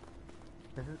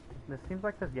 This seems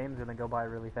like this game's gonna go by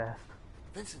really fast.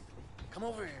 Vincent, come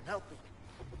over here and help me.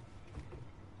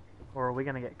 Or are we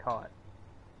gonna get caught?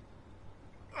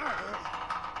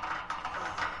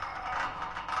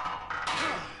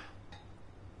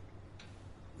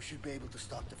 We should be able to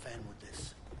stop the fan with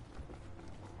this.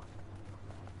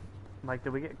 Like,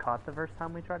 did we get caught the first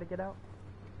time we tried to get out?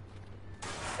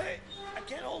 Hey, I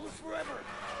can't hold this forever.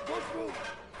 Go through.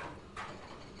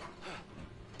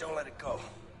 Don't let it go.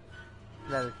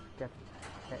 That is sketchy.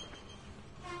 Okay.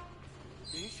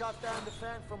 Did he shot down the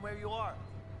fan from where you are?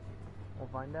 We'll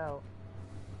find out.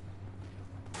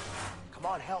 Come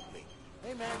on, help me.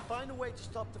 Hey man, find a way to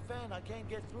stop the fan. I can't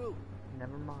get through.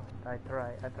 Never mind. I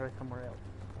try somewhere else.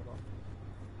 Hold on.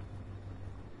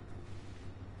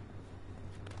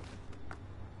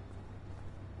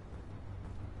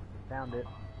 Found it.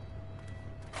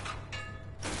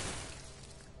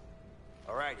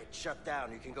 All right, it's shut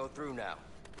down. You can go through now.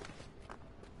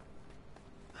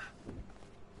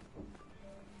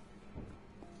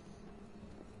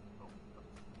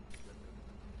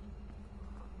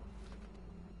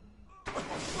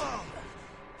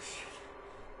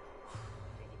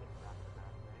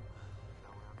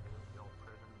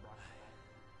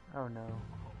 Oh no.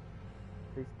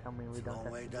 Please tell me we It's a don't long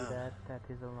have way to do down. that. That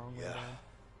is a long way Yeah. down.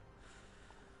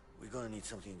 We're gonna need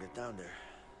something to get down there.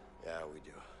 Yeah, we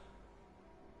do.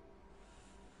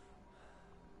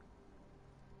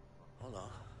 Hold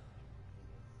on.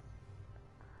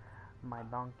 My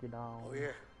donkey down. Over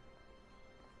here.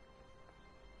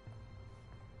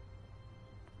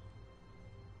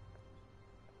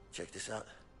 Check this out.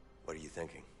 What are you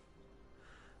thinking?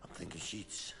 I'm thinking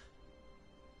sheets.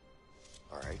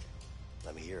 All right,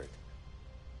 let me hear it.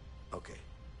 Okay,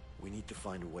 we need to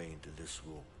find a way into this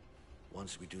room.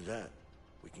 Once we do that,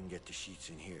 we can get the sheets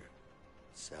in here.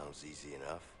 Sounds easy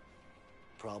enough.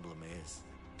 Problem is,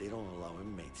 they don't allow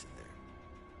inmates in there.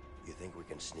 You think we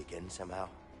can sneak in somehow?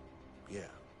 Yeah,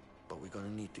 but we're gonna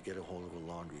need to get a hold of a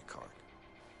laundry cart.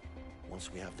 Once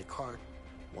we have the cart,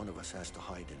 one of us has to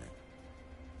hide in it.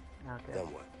 Okay.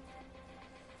 Then what?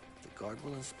 The guard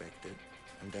will inspect it,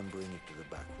 and then bring it to the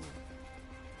back room.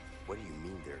 What do you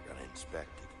mean they're gonna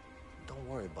inspect it? Don't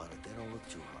worry about it, they don't look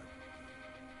too hard.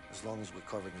 As long as we're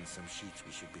covered in some sheets,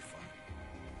 we should be fine.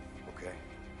 Okay.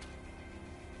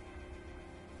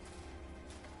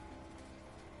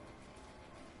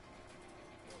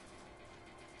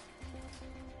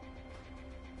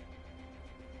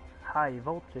 High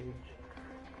voltage.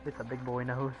 It's a big boy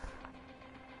nose.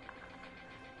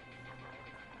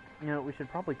 You know, we should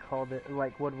probably call it,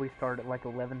 like, what did we start at, like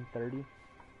 11:30?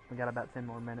 We got about 10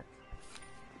 more minutes.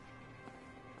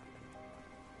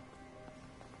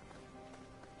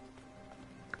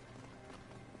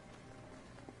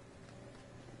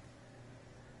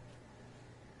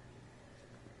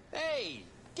 Hey,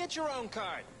 get your own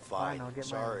card. Fine, I'll get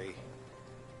sorry.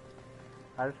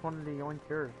 I just wanted to yoink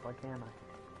yours. Why can't I?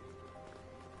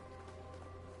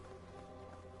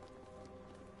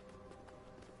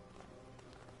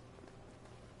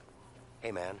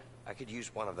 Hey man, I could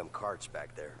use one of them cards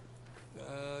back there.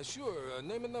 Sure.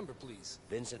 Name and number, please.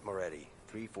 Vincent Moretti,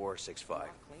 3465.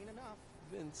 Clean enough.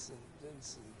 Vincent.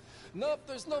 Nope,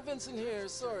 there's no Vincent here.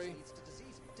 Sorry.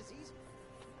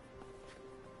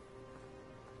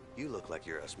 You look like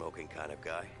you're a smoking kind of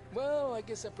guy. Well, I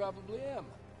guess I probably am.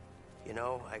 You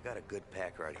know, I got a good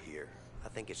pack right here. I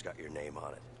think it's got your name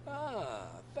on it. Ah,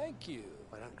 thank you.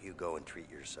 Why don't you go and treat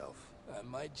yourself? I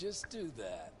might just do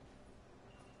that.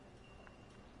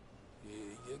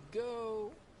 Here you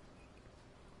go.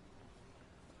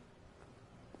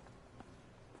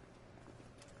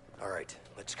 All right,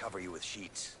 let's cover you with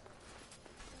sheets.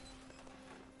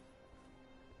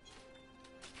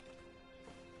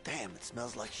 Damn, it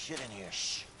smells like shit in here.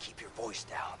 Shh, keep your voice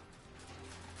down.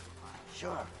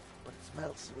 Sure, but it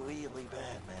smells really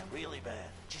bad, man. Really bad.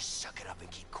 Just suck it up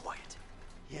and keep quiet.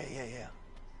 Yeah.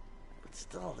 But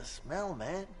still, the smell,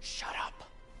 man. Shut up.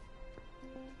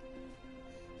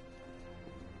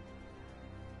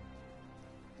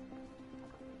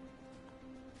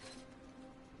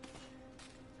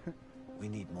 We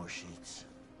need more sheets.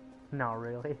 No,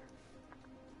 really.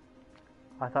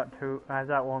 I thought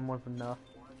one was enough.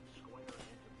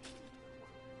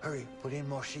 Hurry, put in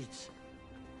more sheets.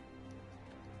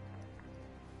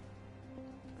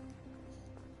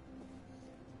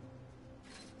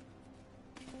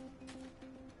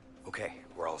 Okay,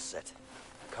 we're all set.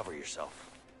 Cover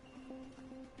yourself.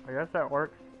 I guess that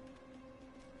works.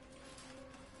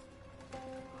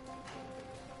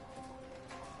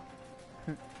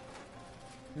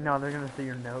 No, they're gonna see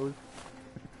your nose.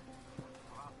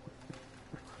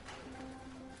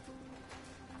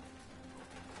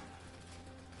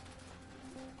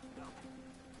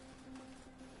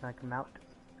 Can I come out?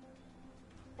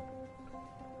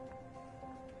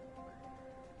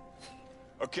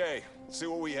 Okay, see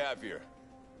what we have here.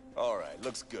 All right,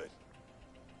 looks good.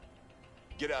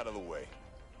 Get out of the way.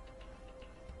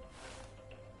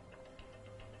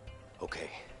 Okay,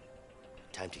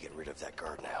 time to get rid of that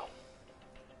guard now.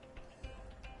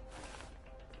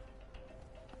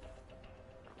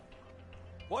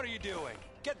 What are you doing?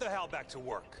 Get the hell back to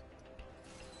work.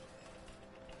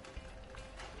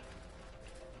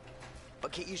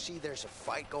 But can't you see there's a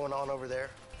fight going on over there?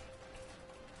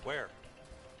 Where?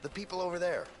 The people over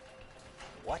there.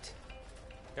 What?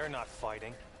 They're not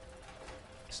fighting.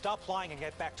 Stop lying and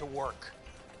get back to work.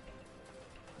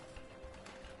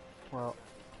 Well.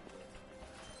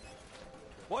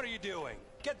 What are you doing?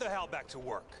 Get the hell back to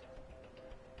work.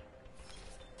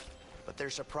 But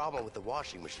there's a problem with the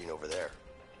washing machine over there.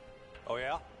 Oh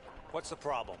yeah? What's the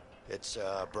problem? It's,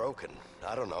 broken.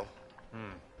 I don't know.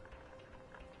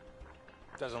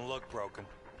 Doesn't look broken.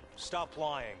 Stop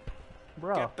lying.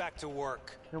 Bro. Get back to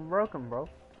work. You're broken, bro.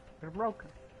 You're broken.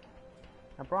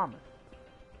 I promise.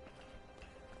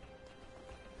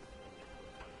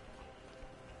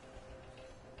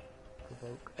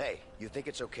 Hey, you think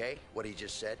it's okay, what he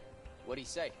just said? What'd he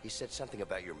say? He said something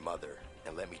about your mother,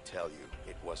 and let me tell you,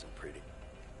 it wasn't pretty.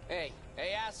 Hey,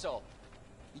 asshole.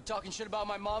 You talking shit about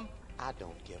my mom? I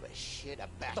don't give a shit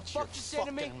about The fuck you say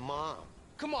to me? fucking mom.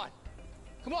 Come on,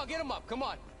 get him up, come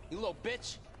on, you little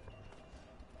bitch.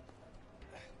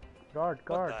 Guard.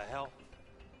 What the hell?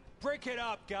 Break it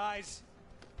up, guys.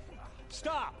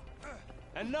 Stop.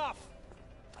 Enough.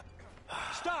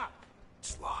 Stop.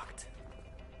 It's locked.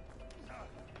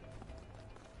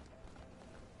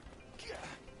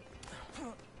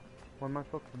 What am I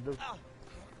supposed to do?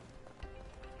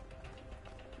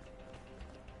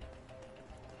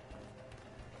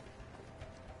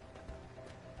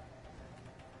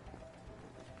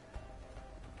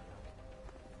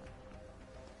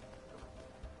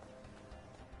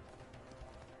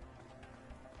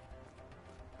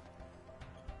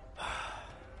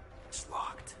 It's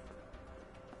locked.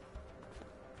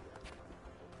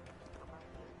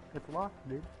 It's locked,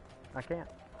 dude. I can't.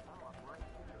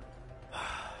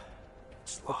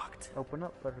 It's locked. Open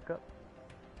up, Buttercup.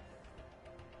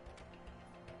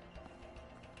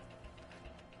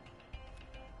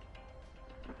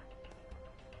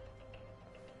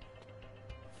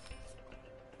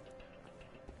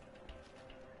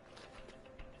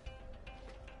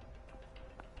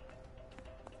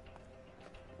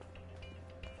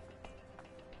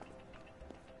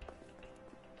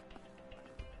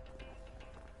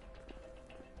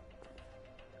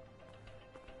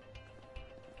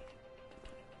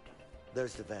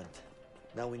 there's the vent.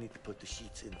 Now we need to put the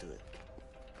sheets into it.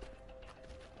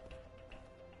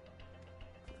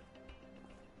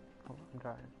 Hold on, I'm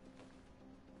trying.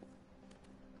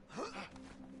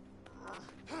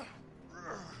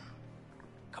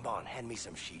 Come on, hand me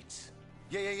some sheets.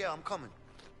 Yeah, I'm coming.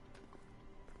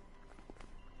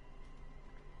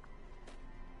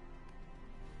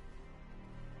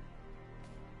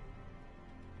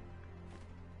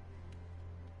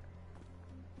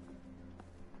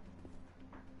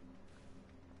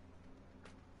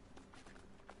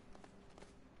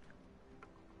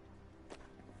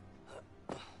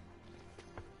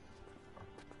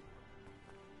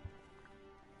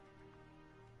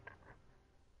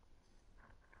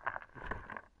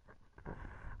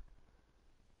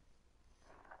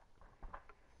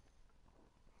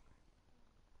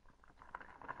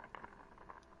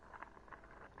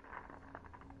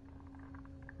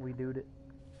 We doed it.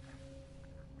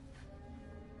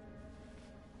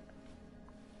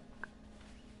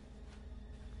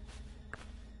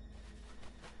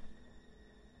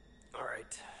 All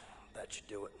right, that should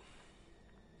do it.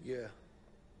 Yeah,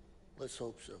 let's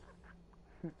hope so.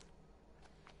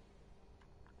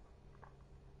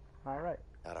 All right.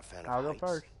 Not a fan of I'll go heights.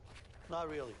 first. Not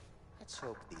really. Let's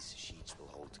hope these sheets will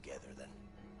hold together then.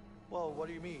 Well, what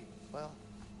do you mean? Well,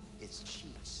 it's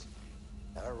sheets,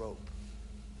 not a rope.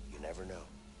 You never know.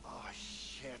 Oh,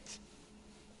 shit.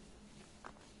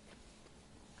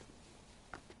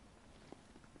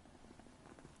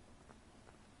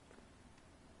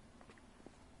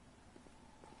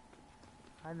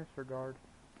 Hi, Mr. Guard.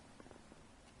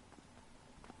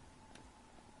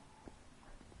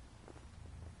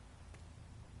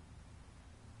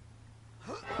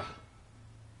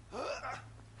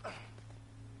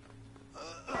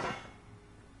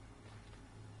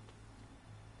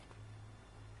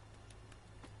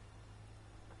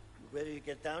 Ready to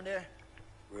get down there?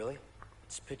 Really?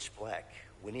 It's pitch black.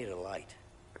 We need a light.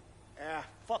 Ah,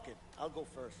 fuck it. I'll go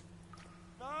first.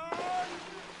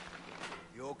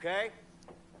 You okay?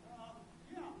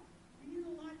 Yeah. We need a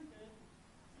light, man.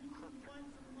 See if we can find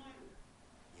some light.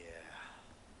 Yeah.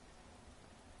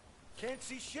 Can't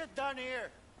see shit down here.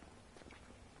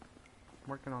 I'm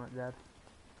working on it, Dad.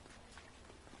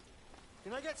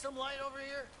 Can I get some light over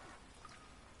here?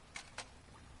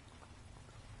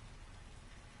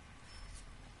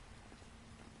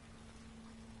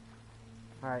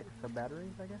 Alright, so batteries,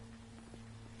 I guess?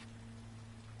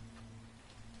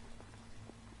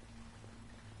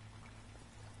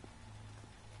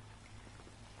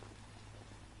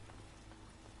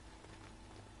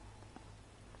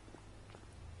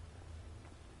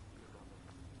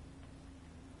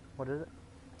 What is it?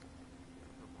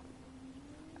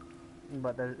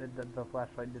 But the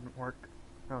flashlight didn't work.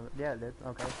 Oh, yeah, it did.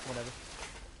 Okay, whatever.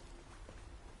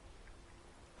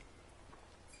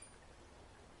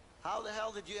 How the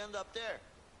hell did you end up there?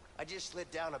 I just slid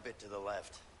down a bit to the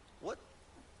left. What?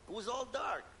 It was all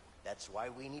dark. That's why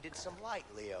we needed some light,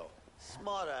 Leo.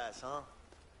 Smart ass, huh?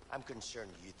 I'm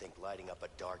concerned you think lighting up a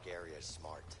dark area is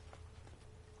smart.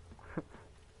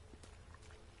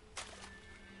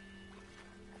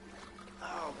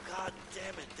 Oh, god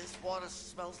damn it. This water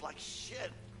smells like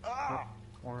shit. Ah!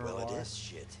 Well, it is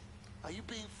shit. Are you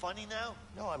being funny now?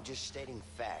 No, I'm just stating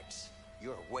facts.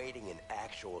 You're wading in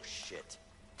actual shit.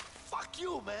 Fuck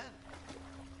you, man.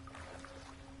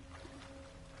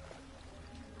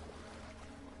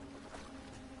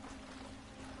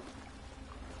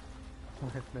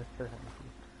 Where's Mr. Hennessy?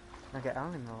 Okay, I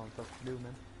don't even know what I'm supposed to do,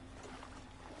 man.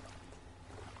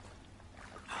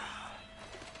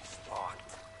 It's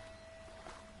locked.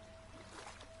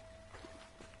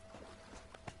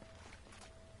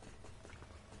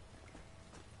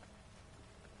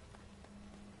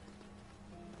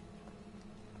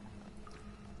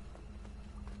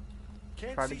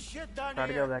 Can't see shit down Try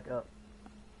here. to go back up.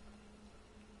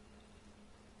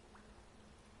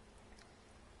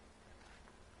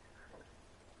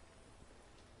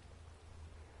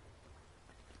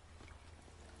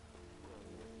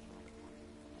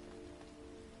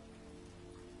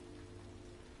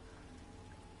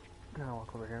 I'll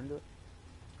walk over here and do it.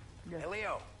 Yeah. Hey,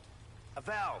 Leo. A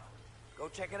valve. Go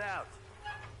check it out.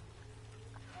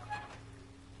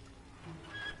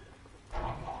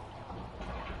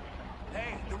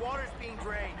 Hey, the water's being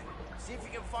drained. See if you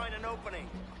can find an opening.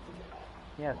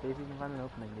 Yeah, see if you can find an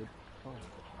opening, dude. Come on.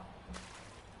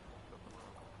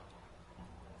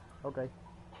 Okay.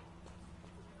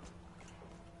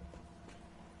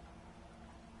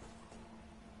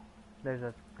 There's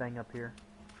a thing up here.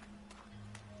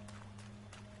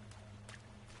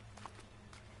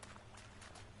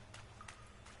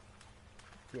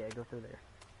 Yeah, go through there.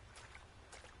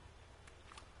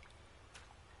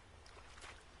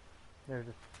 There's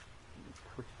a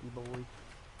twisty boy.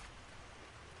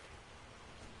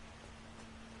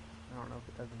 I don't know if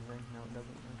it does anything. No, it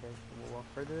doesn't. Okay, so we'll walk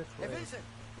further this way. Hey, Vincent!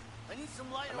 I need some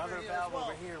light Another over here valve as well.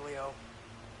 over here, Leo.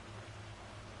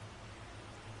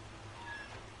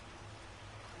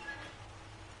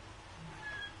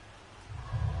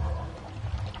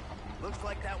 Looks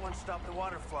like that one stopped the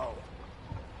water flow.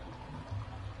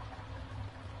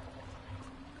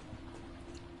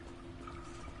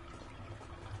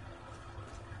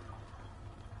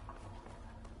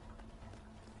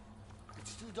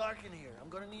 It's too dark in here. I'm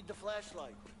gonna need the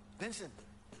flashlight. Vincent,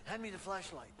 hand me the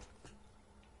flashlight.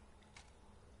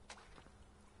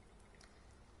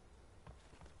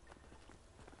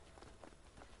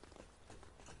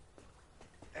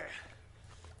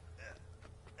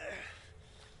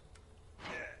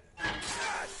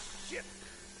 Shit!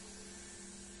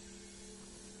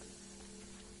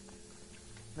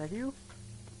 Thank you.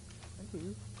 Thank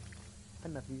you.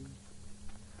 Enough you.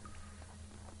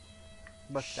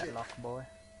 Bust that lock, boy.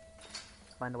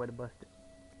 Find a way to bust it.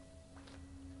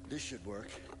 This should work.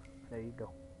 There you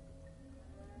go.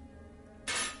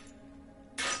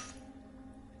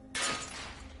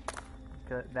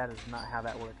 That is not how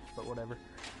that works, but whatever.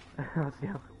 Let's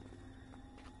go.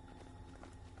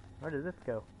 Where does this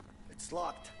go? It's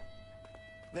locked.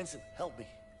 Vincent, help me.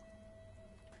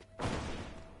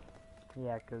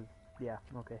 Yeah, yeah,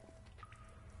 okay.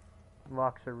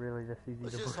 Locks are really just easy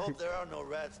Let's to just break. hope there are no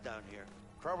rats down here.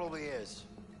 Probably is.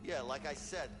 Yeah, like I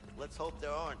said, let's hope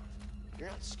there aren't. You're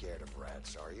not scared of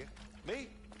rats, are you? Me?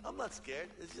 I'm not scared.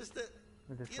 It's just that,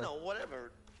 you know,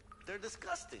 whatever. They're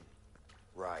disgusting.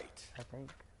 Right. I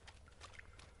think.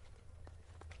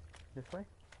 This way?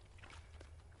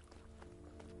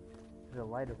 There's a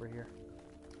light over here.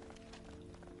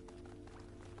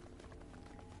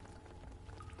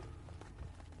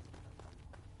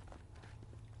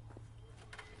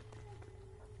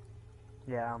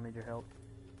 Yeah, I'll need your help.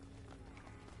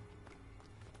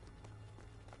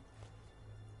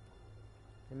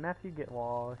 Hey, Matthew, get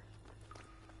washed.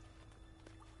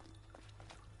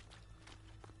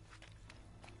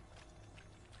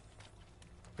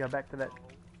 Go back to that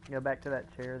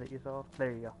chair that you saw.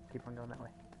 There you go. Keep on going that way.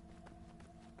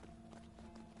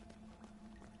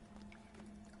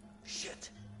 Shit!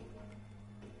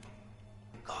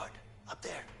 God, up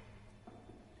there.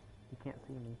 You can't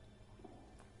see me.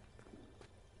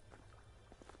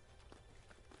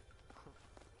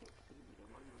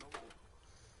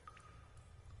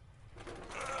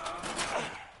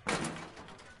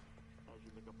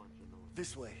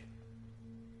 This way.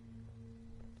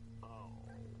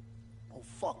 Oh,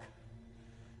 fuck.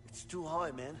 It's too high,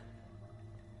 man.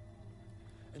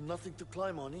 And nothing to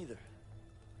climb on either.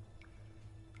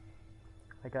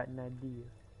 I got an idea.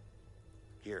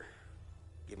 Here,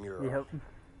 give me your Yep. arm.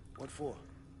 What for?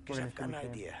 Because I've got an finish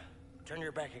him. idea. Turn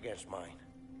your back against mine.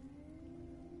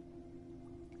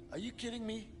 Are you kidding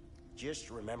me? Just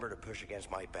remember to push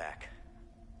against my back.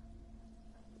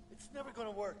 It's never gonna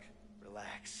work.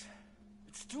 Relax.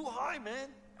 It's too high, man.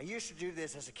 I used to do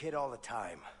this as a kid all the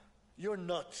time. You're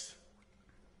nuts.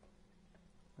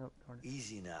 Oh, darn it.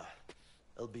 Easy now.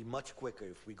 It'll be much quicker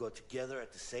if we go together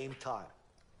at the same time.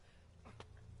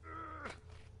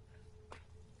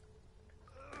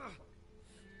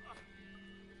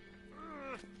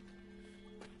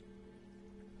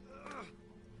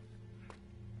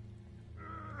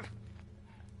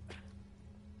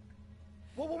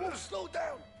 Whoa, whoa, whoa, slow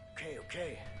down. Okay,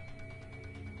 okay.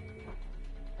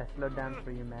 I slowed down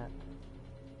for you, Matt.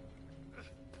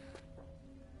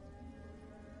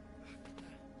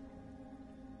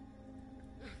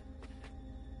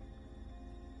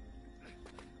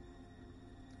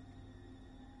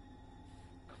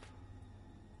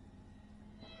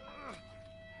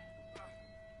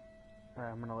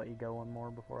 Alright, I'm gonna let you go one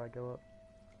more before I go up.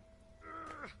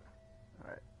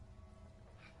 Alright.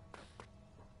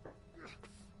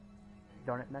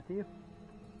 Darn it, Matthew.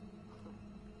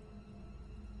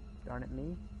 Darn it,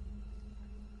 me.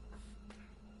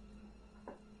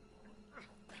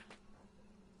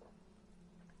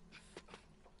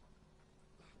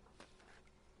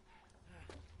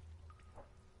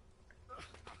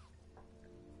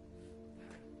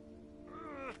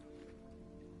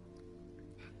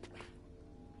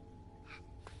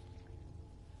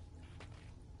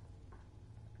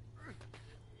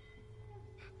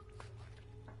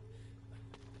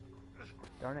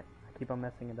 Darn it, I keep on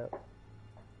messing it up.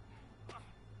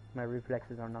 My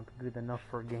reflexes are not good enough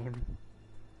for a game.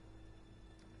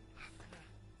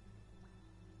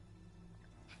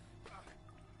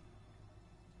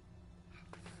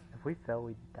 If we fell,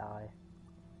 we'd die.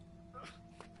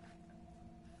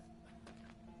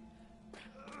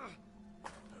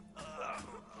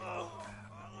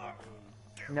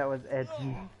 That was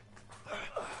edgy.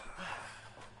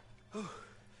 At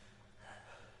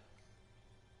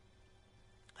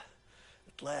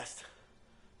last.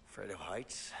 Fredo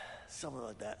Heights. Something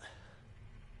like that.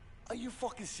 Are you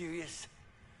fucking serious?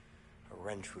 A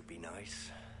wrench would be nice.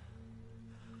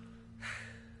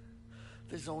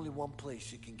 There's only one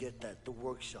place you can get that, the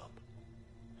workshop.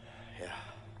 Yeah.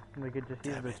 We could just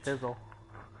use this chisel.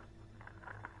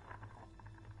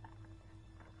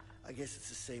 I guess it's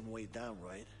the same way down,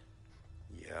 right?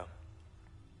 Yeah.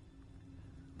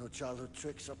 No childhood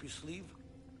tricks up your sleeve?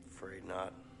 Afraid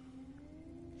not.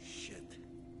 Shit.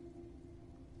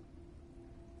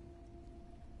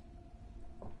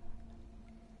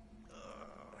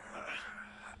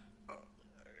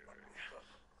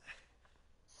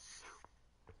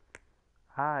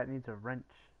 Ah, it needs a wrench.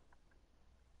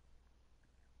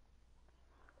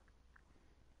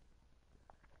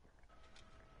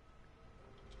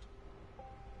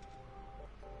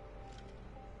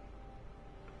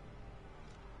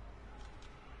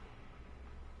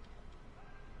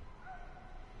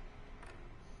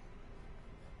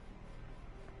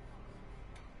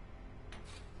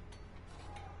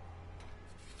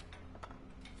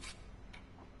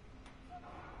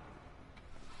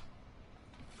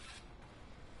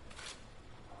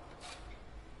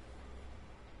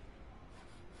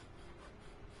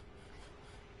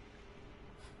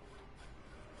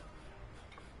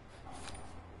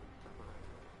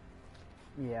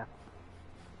 Yeah.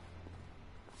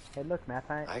 Hey, look, Matt.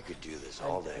 I could do this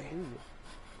all day.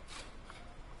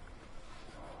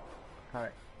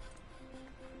 Alright.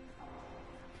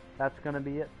 That's gonna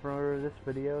be it for this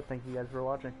video. Thank you guys for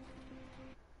watching.